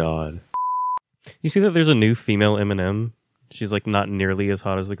 Oh my God. You see that there's a new female Eminem? She's like not nearly as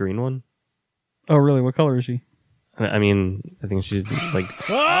hot as the green one. Oh, really? What color is she? I mean, I think she's like.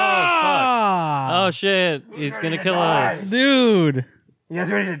 Ah! Oh shit! He's gonna kill us, Dude. You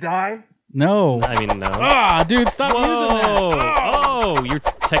guys ready to die? No. I mean, no. Ah, dude, stop using that. Oh, your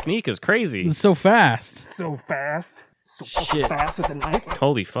technique is crazy. It's so fast. So fast. So Shit. fast with the knife.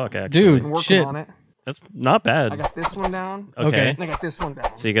 Holy fuck, actually. Dude, Working shit. on it. That's not bad. I got this one down. Okay. And I got this one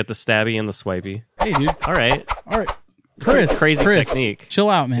down. So you got the stabby and the swipey. Hey, dude. All right. All right. Chris. Crazy Chris, technique. Chill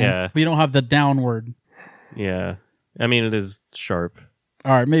out, man. Yeah. But you don't have the downward. Yeah. I mean, it is sharp.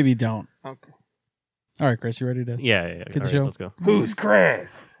 All right, maybe don't. Okay. All right, Chris, you ready to Yeah. get the All right, show? let's go. Who's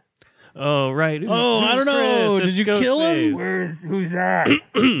Chris? Oh, right. Oh, I don't know. Chris? Did It's you kill him? Ghostface. Who's that?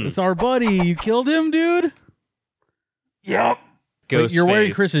 It's our buddy. You killed him, dude? Yep. Wait, you're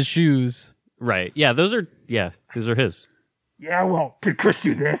wearing Ghostface. Chris's shoes. Right. Yeah, those are his. Yeah, well, could Chris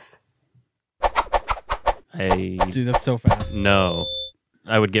do this? Dude, that's so fast. No.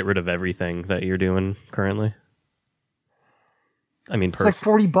 I would get rid of everything that you're doing currently. I mean, It's like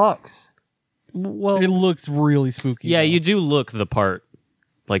 $40. Well, It looks really spooky. yeah, though. you do look the part,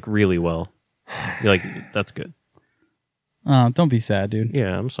 like, really well. You're like, that's good. Oh, don't be sad, dude.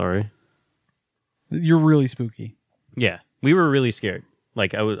 Yeah, I'm sorry. You're really spooky. Yeah, we were really scared.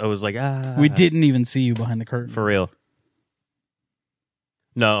 Like, I was like, ah. We didn't even see you behind the curtain. For real.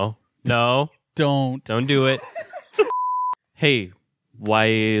 No. Don't do it. Hey, why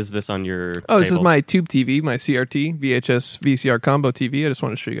is this on your Oh, this is table? my tube TV, my CRT, VHS, VCR combo TV. I just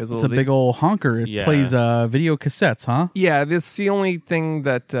want to show you guys a It's little a big old honker. It Yeah. plays video cassettes, huh? Yeah, this is the only thing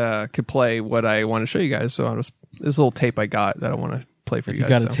that could play what I want to show you guys. So this little tape I got that I want to play for you You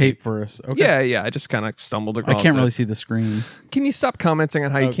guys. got a so. tape for us. Okay. Yeah. I just kind of stumbled across I can't really it. see the screen. Can you stop commenting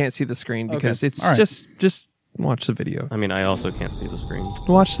on how you Okay. can't see the screen? Okay. Because it's All right. just watch the video. I mean, I also can't see the screen.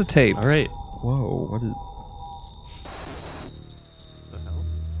 Watch the tape. All right. Whoa, what is...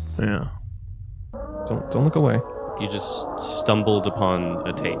 Yeah. Don't look away. You just stumbled upon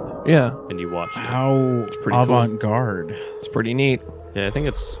a tape. Yeah. And you watched it. How pretty cool. avant-garde. It's pretty neat. Yeah, I think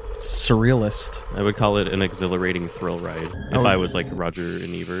it's... Surrealist. I would call it an exhilarating thrill ride. If Oh. I was like Roger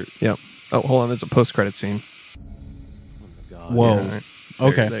and Ebert. Yep. Oh, hold on. There's a post-credit scene. Whoa. Yeah, all right.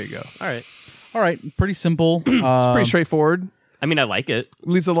 Okay. There you go. All right. All right. Pretty simple. It's pretty straightforward. I mean, I like it.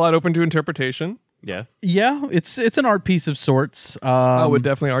 Leaves a lot open to interpretation. Yeah. Yeah, it's an art piece of sorts. I would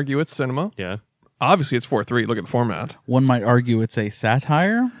definitely argue it's cinema. Yeah. Obviously, it's 4:3. Look at the format. One might argue it's a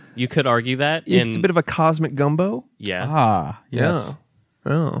satire. You could argue that. It's a bit of a cosmic gumbo. Yeah. Ah, yes.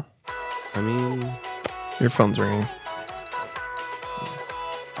 Yeah. Oh. I mean... Your phone's ringing.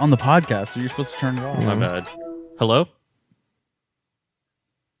 On the podcast, so you're supposed to turn it off. My bad. Hello?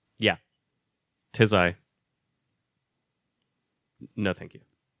 Yeah. 'Tis I. No, thank you.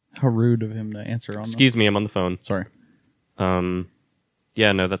 How rude of him to answer on Excuse me, I'm on the phone. Sorry.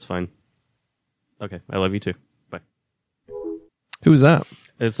 Yeah, no, that's fine. Okay, I love you too. Bye. Who's that?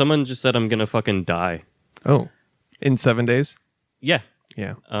 Someone just said I'm gonna fucking die. Oh. In 7 days? Yeah.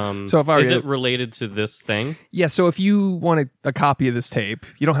 Yeah. So if I were is you- it related to this thing? Yeah, so if you want a copy of this tape,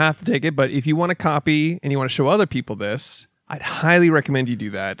 you don't have to take it, but if you want a copy and you want to show other people this, I'd highly recommend you do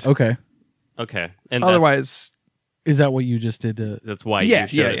that. Okay. Okay. And Otherwise... Is that what you just did to... that's why you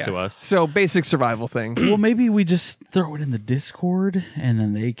showed it to us. So basic survival thing. Well, maybe we just throw it in the Discord, and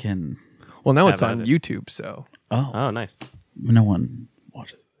then they can... Well, now Have it's on at it. YouTube, so Oh. Oh, nice. No one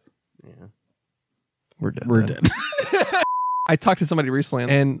watches this. Yeah. we're dead. We're then. dead. I talked to somebody recently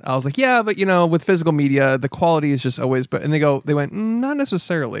and I was like, yeah, but with physical media, the quality is just always, and they went, not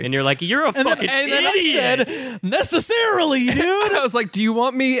necessarily. And you're like, you're a fucking idiot. And then I said, necessarily, dude. I was like, do you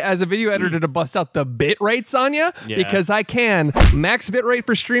want me as a video editor to bust out the bit rates on you? Yeah. Because I can. Max bit rate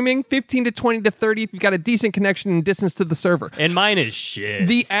for streaming, 15 to 20 to 30 if you've got a decent connection and distance to the server. And mine is shit.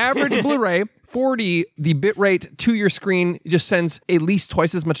 The average Blu-ray, 40, the bit rate to your screen just sends at least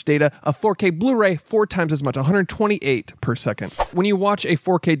twice as much data. A 4K Blu-ray, 4 times as much, 128 per second. When you watch a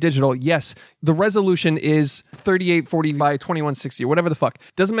 4K digital, yes, the resolution is 3840 by 2160 or whatever the fuck.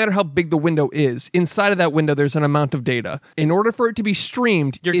 Doesn't matter how big the window is. Inside of that window, there's an amount of data. In order for it to be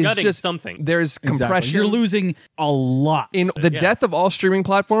streamed, You're is gutting just something. There's Exactly. compression. You're losing a lot. The death of all streaming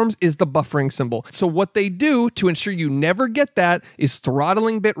platforms is the buffering symbol. So what they do to ensure you never get that is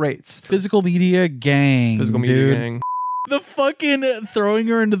throttling bit rates. Physical media gang. Physical media dude. gang. The fucking throwing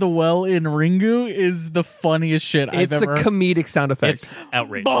her into the well in Ringu is the funniest shit I've It's ever. a comedic sound effect. It's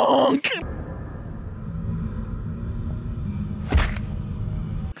outrageous. Bonk!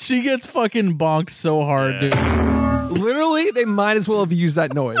 She gets fucking bonked so hard, dude. Literally, they might as well have used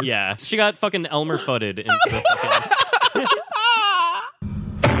that noise. Yeah. She got fucking Elmer-footed into the fucking...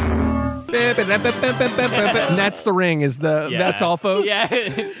 And that's the ring. That's all, folks. Yeah.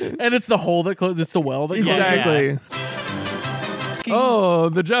 And it's the hole that it's the well that Exactly. Oh,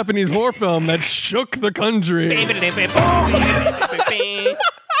 the Japanese horror film that shook the country.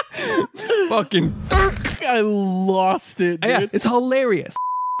 Fucking. I lost it, dude. Yeah, it's hilarious.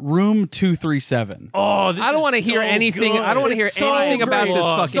 Room 237. Oh, I don't want to hear anything. I don't want to hear anything about this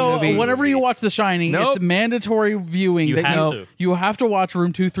fucking so movie. whenever you watch The Shining, Nope. it's mandatory viewing. You that have to. You have to watch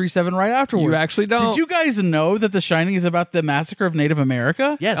Room 237 right afterwards. You actually don't. Did you guys know that The Shining is about the massacre of Native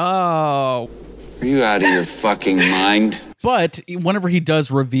America? Yes. Oh. Are you out of your fucking mind? But whenever he does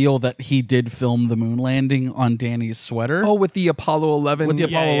reveal that he did film the moon landing on Danny's sweater. Oh, with the Apollo 11. With the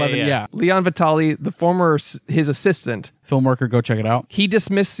Apollo 11, yeah. Leon Vitali, the former, his assistant. Film worker, go check it out. He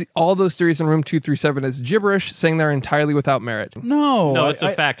dismissed all those theories in Room 237 as gibberish, saying they're entirely without merit. No. It's a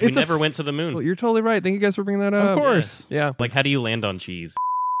fact. We never went to the moon. Well, you're totally right. Thank you guys for bringing that up. Of course. Yeah. Like, how do you land on cheese?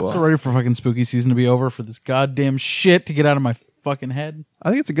 So ready for fucking spooky season to be over for this goddamn shit to get out of my fucking head.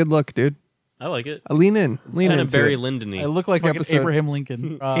 I think it's a good look, dude. I like it. Lean in. It's Lean kind of into Barry it. Lyndon-y. I look like fucking episode. Abraham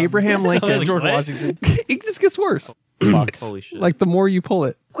Lincoln. Abraham Lincoln. George what? Washington. It just gets worse. Fuck. Holy shit. Like the more you pull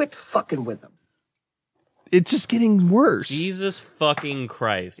it, Quit fucking with them. it's just getting worse. Jesus fucking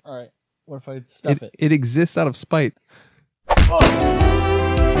Christ. All right. What if I stuff it? It exists out of spite.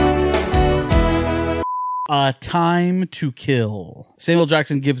 Time to Kill. Samuel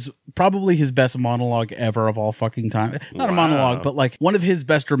Jackson gives probably his best monologue ever of all fucking time. Not a monologue, but like one of his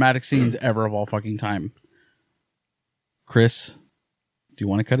best dramatic scenes ever of all fucking time. Chris, do you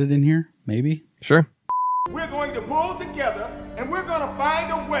want to cut it in here? Maybe? Sure. We're going to pull together and we're going to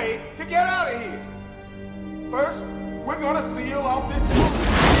find a way to get out of here. First, we're going to seal off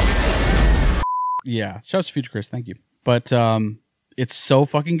this. Yeah. Shouts to Future Chris. Thank you. But it's so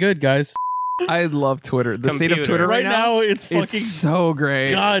fucking good, guys. I love Twitter. The state of Twitter right now, it's fucking so great.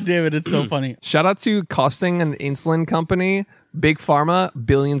 God damn it, it's so funny. Shout out to costing an insulin company, Big Pharma,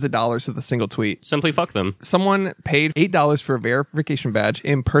 billions of dollars with a single tweet. Simply fuck them. Someone paid $8 for a verification badge,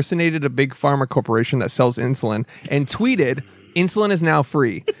 impersonated a big pharma corporation that sells insulin, and tweeted, "Insulin is now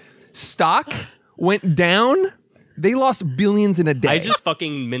free." Stock went down. They lost billions in a day. I just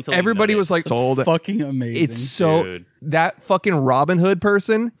fucking mentally. Everybody nutted. was like, sold. Fucking amazing. It's so Dude. that fucking Robin Hood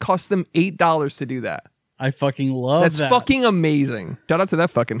person cost them $8 to do that. I fucking love That's that. fucking amazing. Shout out to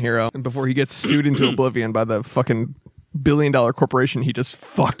that fucking hero. And before he gets sued into oblivion by the fucking billion-dollar corporation he just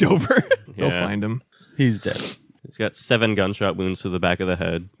fucked over. They'll Yeah. find him. He's dead. He's got 7 gunshot wounds to the back of the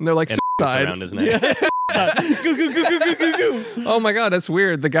head. And they're like and suicide. around his neck. Oh my god, that's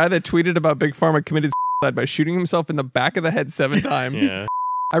weird. The guy that tweeted about Big Pharma committed suicide by shooting himself in the back of the head 7 times. Yeah.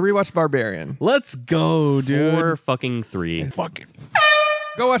 I rewatched Barbarian. Let's go, dude. 4 fucking 3. Fucking.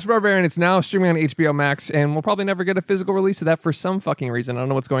 Go watch Barbarian. It's now streaming on HBO Max, and we'll probably never get a physical release of that for some fucking reason. I don't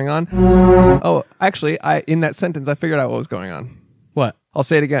know what's going on. Oh, actually, in that sentence, I figured out what was going on. What? I'll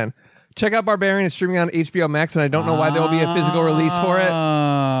say it again. Check out Barbarian. It's streaming on HBO Max, and I don't know why there will be a physical release for it.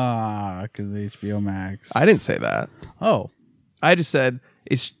 Because HBO Max. I didn't say that. Oh. I just said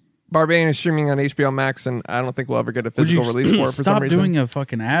it's Barbarian is streaming on HBO Max, and I don't think we'll ever get a physical release for it for some Stop reason. doing a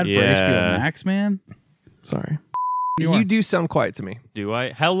fucking ad for HBO Max, man. Sorry. You do sound quiet to me. Do I?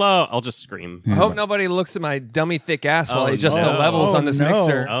 Hello. I'll just scream. I hope nobody looks at my dummy thick ass while I adjust no. the levels on this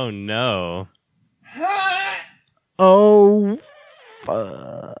mixer. Oh, no. Oh.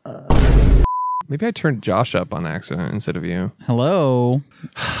 Maybe I turned Josh up on accident instead of you. Hello.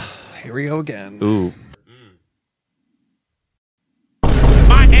 Here we go again. Ooh.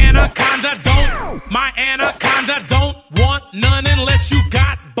 anaconda don't. My anaconda don't want none unless you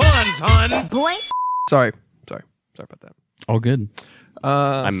got buns, hun. Boy. Sorry about that. All good.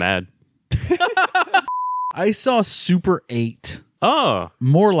 I'm mad. I saw Super 8. Oh.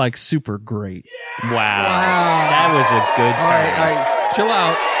 More like Super Great. Wow. That was a good All turn. right. Chill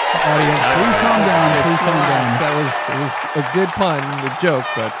out. Audience, please calm down. Please calm down. It was a good pun, a joke,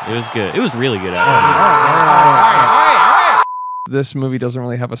 but It was good. It was really good. All right. This movie doesn't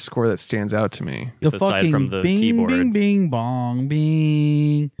really have a score that stands out to me. The Aside fucking from the bing, keyboard. bing, bing, bong,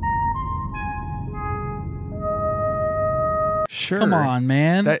 bing. Sure. Come on,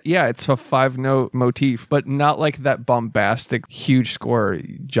 man. It's a 5-note motif, but not like that bombastic, huge score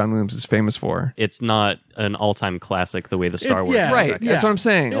John Williams is famous for. It's not an all-time classic the way the Star Wars. Right. soundtrack is. That's what I'm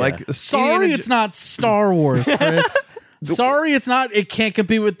saying. Yeah. Like, Sorry, it's not Star Wars, Chris. Sorry, it's not. It can't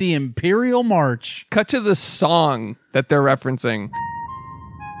compete with the Imperial March. Cut to the song that they're referencing.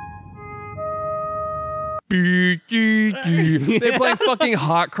 They're playing fucking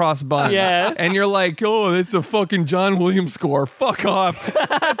Hot Cross Buns. Yeah. And you're like, oh, it's a fucking John Williams score. Fuck off.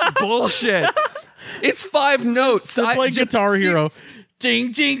 That's bullshit. It's 5 notes. They're playing Guitar Hero.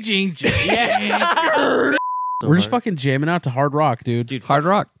 Jing, jing, jing, jing. Yeah. We're just fucking jamming out to hard rock, dude. Hard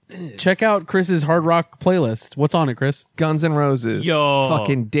rock. Check out Chris's hard rock playlist. What's on it, Chris? Guns N' Roses. Yo.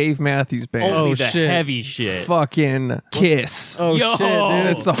 Fucking Dave Matthews Band. Only Oh, the shit. heavy shit. Fucking Kiss. Oh, Yo. shit,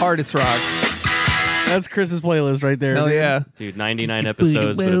 dude. It's the hardest rock. That's Chris's playlist right there. Hell dude. yeah. Dude, 99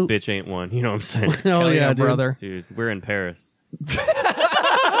 episodes, but a bitch ain't one. You know what I'm saying? Hell yeah, dude. brother. Dude, we're in Paris.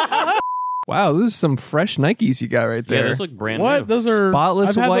 Wow, those are some fresh Nikes you got right there. Yeah, those look brand What? new. Those are Spotless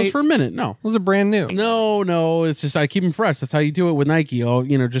I've had white. those for a minute. No. Those are brand new. No, it's just I keep them fresh. That's how you do it with Nike. Oh,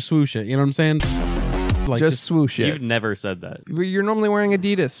 just swoosh it. You know what I'm saying? Like Just swoosh it. You've never said that. You're normally wearing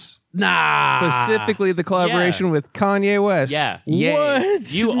Adidas. nah. Specifically the collaboration with Kanye West. Yeah.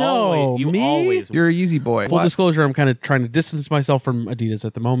 What? You No, always. me? You're a Yeezy boy. Full disclosure, I'm kind of trying to distance myself from Adidas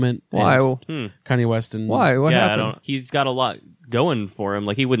at the moment. Why? And Kanye West and Why? What yeah, happened? I don't. He's got a lot going for him.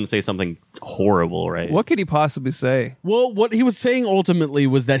 Like he wouldn't say something horrible, right? What could he possibly say? Well, what he was saying ultimately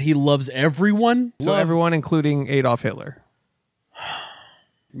was that he loves everyone. So everyone, including Adolf Hitler.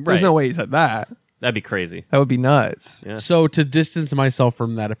 There's Right. no way he said that. That'd be crazy. That would be nuts. Yeah. So to distance myself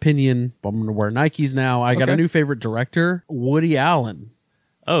from that opinion, I'm going to wear Nikes now. I got a Okay. new favorite director, Woody Allen.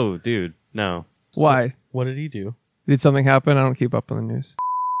 Oh, dude, no. Why? What did he do? Did something happen? I don't keep up on the news.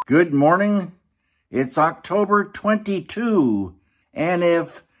 Good morning. It's October 22. And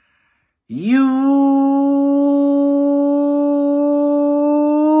if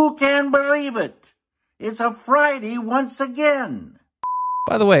you can believe it, it's a Friday once again.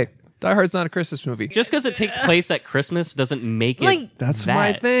 By the way, Die Hard's not a Christmas movie. Just because it takes place at Christmas doesn't make it. Like, That's that.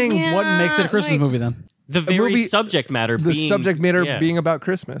 my thing. Yeah, What makes it a Christmas like- movie then? The very movie- subject matter The being subject matter yeah. being about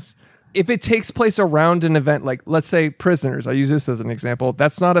Christmas. If it takes place around an event, like let's say Prisoners, I use this as an example,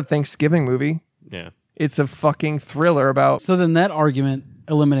 that's not a Thanksgiving movie. Yeah. It's a fucking thriller about. So then that argument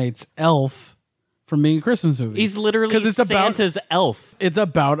eliminates Elf from being a Christmas movie. He's literally 'Cause it's about- Santa's elf. It's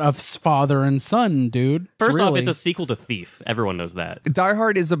about a father and son, dude. First off, really- it's a sequel to Thief. Everyone knows that. Die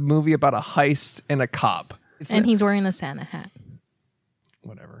Hard is a movie about a heist and a cop. And he's wearing a Santa hat.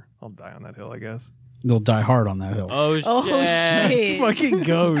 Whatever. I'll die on that hill, I guess. They'll die hard on that hill. Oh, shit. Oh, shit. Fucking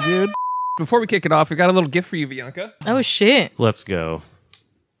go, dude. Before we kick it off, we got a little gift for you, Bianca. Oh, shit. Let's go.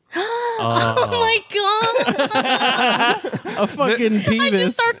 Oh, my God. A fucking I penis.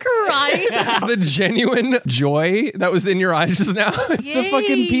 just start crying. The genuine joy that was in your eyes just now. It's the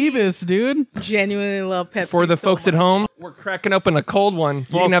fucking Peebus, dude. Genuinely love Pepsi. For the so folks at much. home, we're cracking open a cold one. You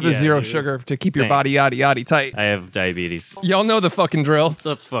Fuck can have the yeah, zero dude. sugar to keep your Thanks. body yaddy yaddy tight. I have diabetes. Y'all know the fucking drill.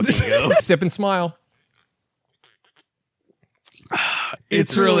 Let's fucking go. Sip and smile.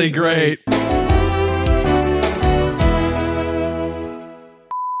 It's really great.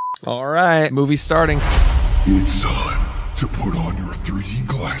 All right, movie starting. It's time to put on your 3D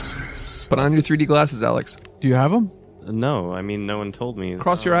glasses. Put on your 3D glasses, Alex. Do you have them? No, I mean, no one told me.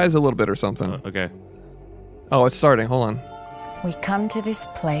 Cross your eyes a little bit or something. Okay. Oh, it's starting. Hold on. We come to this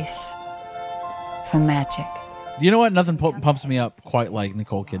place for magic. You know what? Nothing pumps me up quite like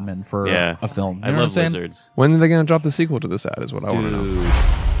Nicole Kidman for Yeah. a film. You I know love what I'm saying? lizards. When are they going to drop the sequel to this ad is what I want to know.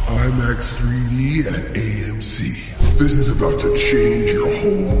 IMAX 3D at AMC. This is about to change your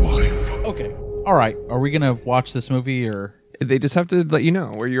whole life. Okay. All right. Are we going to watch this movie or? They just have to let you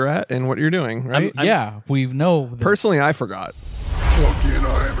know where you're at and what you're doing, right? Yeah, we know. This. Personally, I forgot. Fucking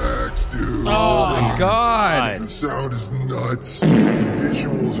IMAX, dude. Oh my God. The sound is nuts. The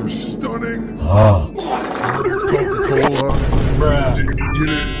visuals are stunning. Coca-Cola.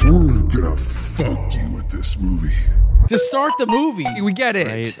 We're gonna fuck you with this movie. Just start the movie. We get it.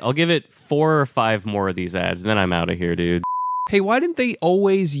 Right? I'll give it 4 or 5 more of these ads, and then I'm out of here, dude. Hey, why didn't they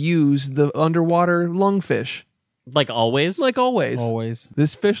always use the underwater lungfish? Like always? Like always. Always.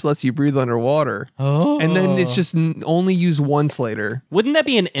 This fish lets you breathe underwater. Oh. And then it's just only used once later. Wouldn't that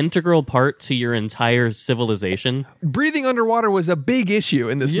be an integral part to your entire civilization? Breathing underwater was a big issue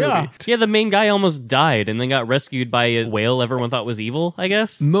in this movie. Yeah, the main guy almost died and then got rescued by a whale everyone thought was evil, I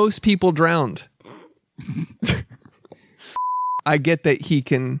guess. Most people drowned. I get that he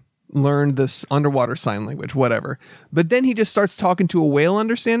can learn this underwater sign language, whatever. But then he just starts talking to a whale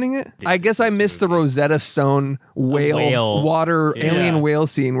understanding it. I guess I missed the Rosetta Stone whale. Water alien whale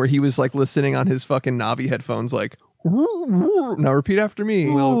scene where he was like listening on his fucking Navi headphones like, now repeat after me.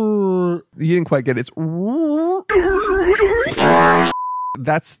 Well, you didn't quite get it. It's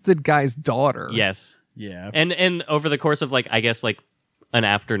that's the guy's daughter. Yes. Yeah. And over the course of like, I guess like an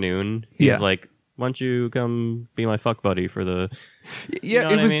afternoon, he's like, why don't you come be my fuck buddy for the... Yeah,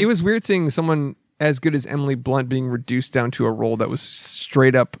 it was weird seeing someone as good as Emily Blunt being reduced down to a role that was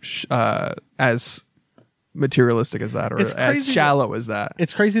straight up as materialistic as that, or as shallow as that.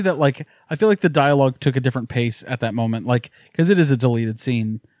 It's crazy that like I feel like the dialogue took a different pace at that moment, like because it is a deleted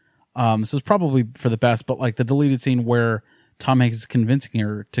scene, so it's probably for the best. But like the deleted scene where Tom Hanks is convincing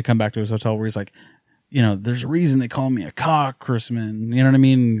her to come back to his hotel, where he's like, you know, there's a reason they call me a cock, Chrisman. You know what I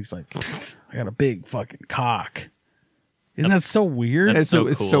mean? And he's like, I got a big fucking cock. Isn't that so weird? It's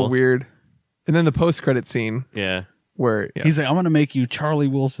so weird. And then the post-credit scene. Yeah. Where he's like, I'm going to make you Charlie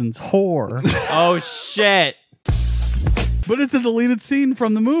Wilson's whore. Oh, shit. But it's a deleted scene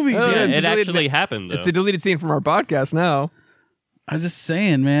from the movie. Oh, yeah, it actually happened, though. It's a deleted scene from our podcast now. I'm just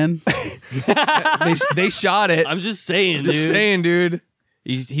saying, man. they shot it. I'm just saying, dude. Just saying, dude.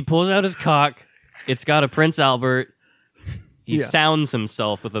 He pulls out his cock. It's got a Prince Albert. He sounds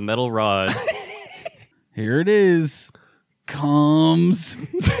himself with a metal rod. Here it is. Comes.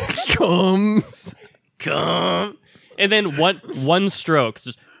 Come. And then one stroke.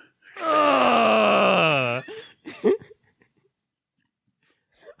 Just.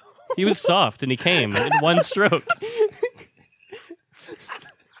 He was soft and he came in one stroke.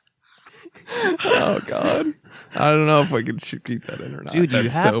 Oh, God. I don't know if I should keep that in or not. Dude, you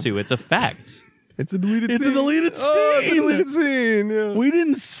have to. It's a fact. It's a deleted scene. It's a deleted scene. Oh, it's a deleted scene. Yeah. We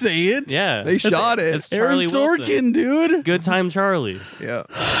didn't say it. Yeah. They shot it. It's Aaron Charlie Sorkin, Wilson. dude. Good time, Charlie. Yeah.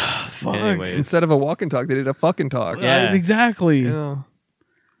 Fuck. Anyways. Instead of a walk and talk, they did a fucking talk. Yeah. Exactly. Yeah.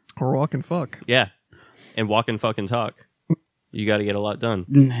 Or walk and fuck. Yeah. And walk and fucking talk. You got to get a lot done.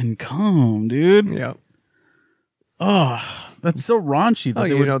 And come, dude. Yeah. Oh, that's so raunchy. That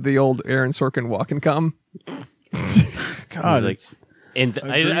You know the old Aaron Sorkin walk and come? God. Like, and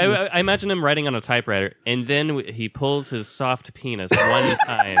I imagine him writing on a typewriter, and then he pulls his soft penis one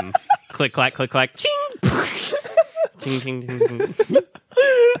time. Click, clack, click, clack. Ching! Ching, ching, ching, ching.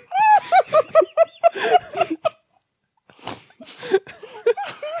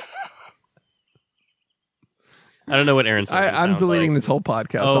 I don't know what Aaron Sorkin I'm sounds deleting like. this whole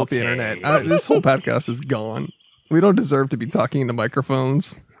podcast off the Okay. internet. This whole podcast is gone. We don't deserve to be talking into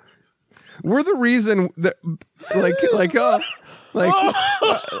microphones. We're the reason that, no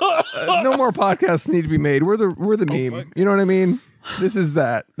more podcasts need to be made. We're the meme. You know what I mean? This is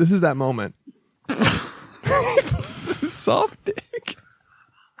that moment. This is soft dick.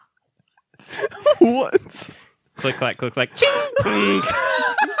 What? Click, clack, click, clack. Ching!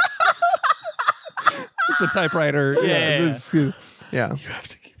 It's a typewriter. Yeah. Yeah. You have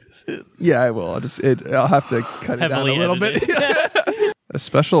to keep this in. Yeah, I will. I'll have to cut it down Heavily a little bit. edited. A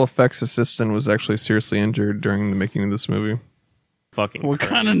special effects assistant was actually seriously injured during the making of this movie. Fucking What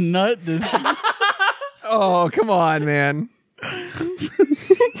Christ. kind of nut does... Oh, come on, man.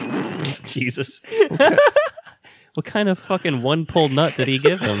 Jesus. What kind of fucking one-pull nut did he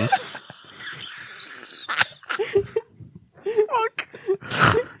give him? Fuck.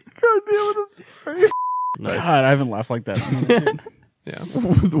 God damn it, I'm sorry. Nice. God, I haven't laughed like that. Yeah.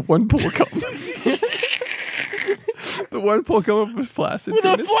 The one pull come. The one pull come up was flaccid.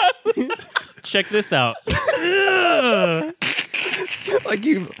 Check this out. And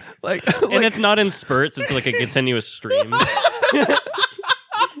it's not in spurts, it's like a continuous stream.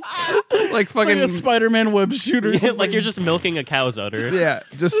 like fucking like a Spider-Man web shooter. Like you're just milking a cow's udder. Yeah,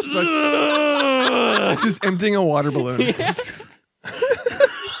 just emptying a water balloon.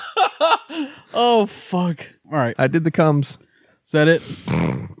 Oh, fuck. All right. I did the cums. Is that it?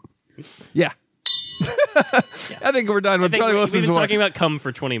 Yeah. I think we're done with Charlie Wilson's We've been War. talking about cum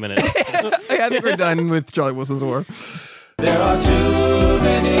for 20 minutes. I think we're done with Charlie Wilson's War. There are too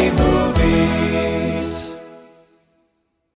many movies.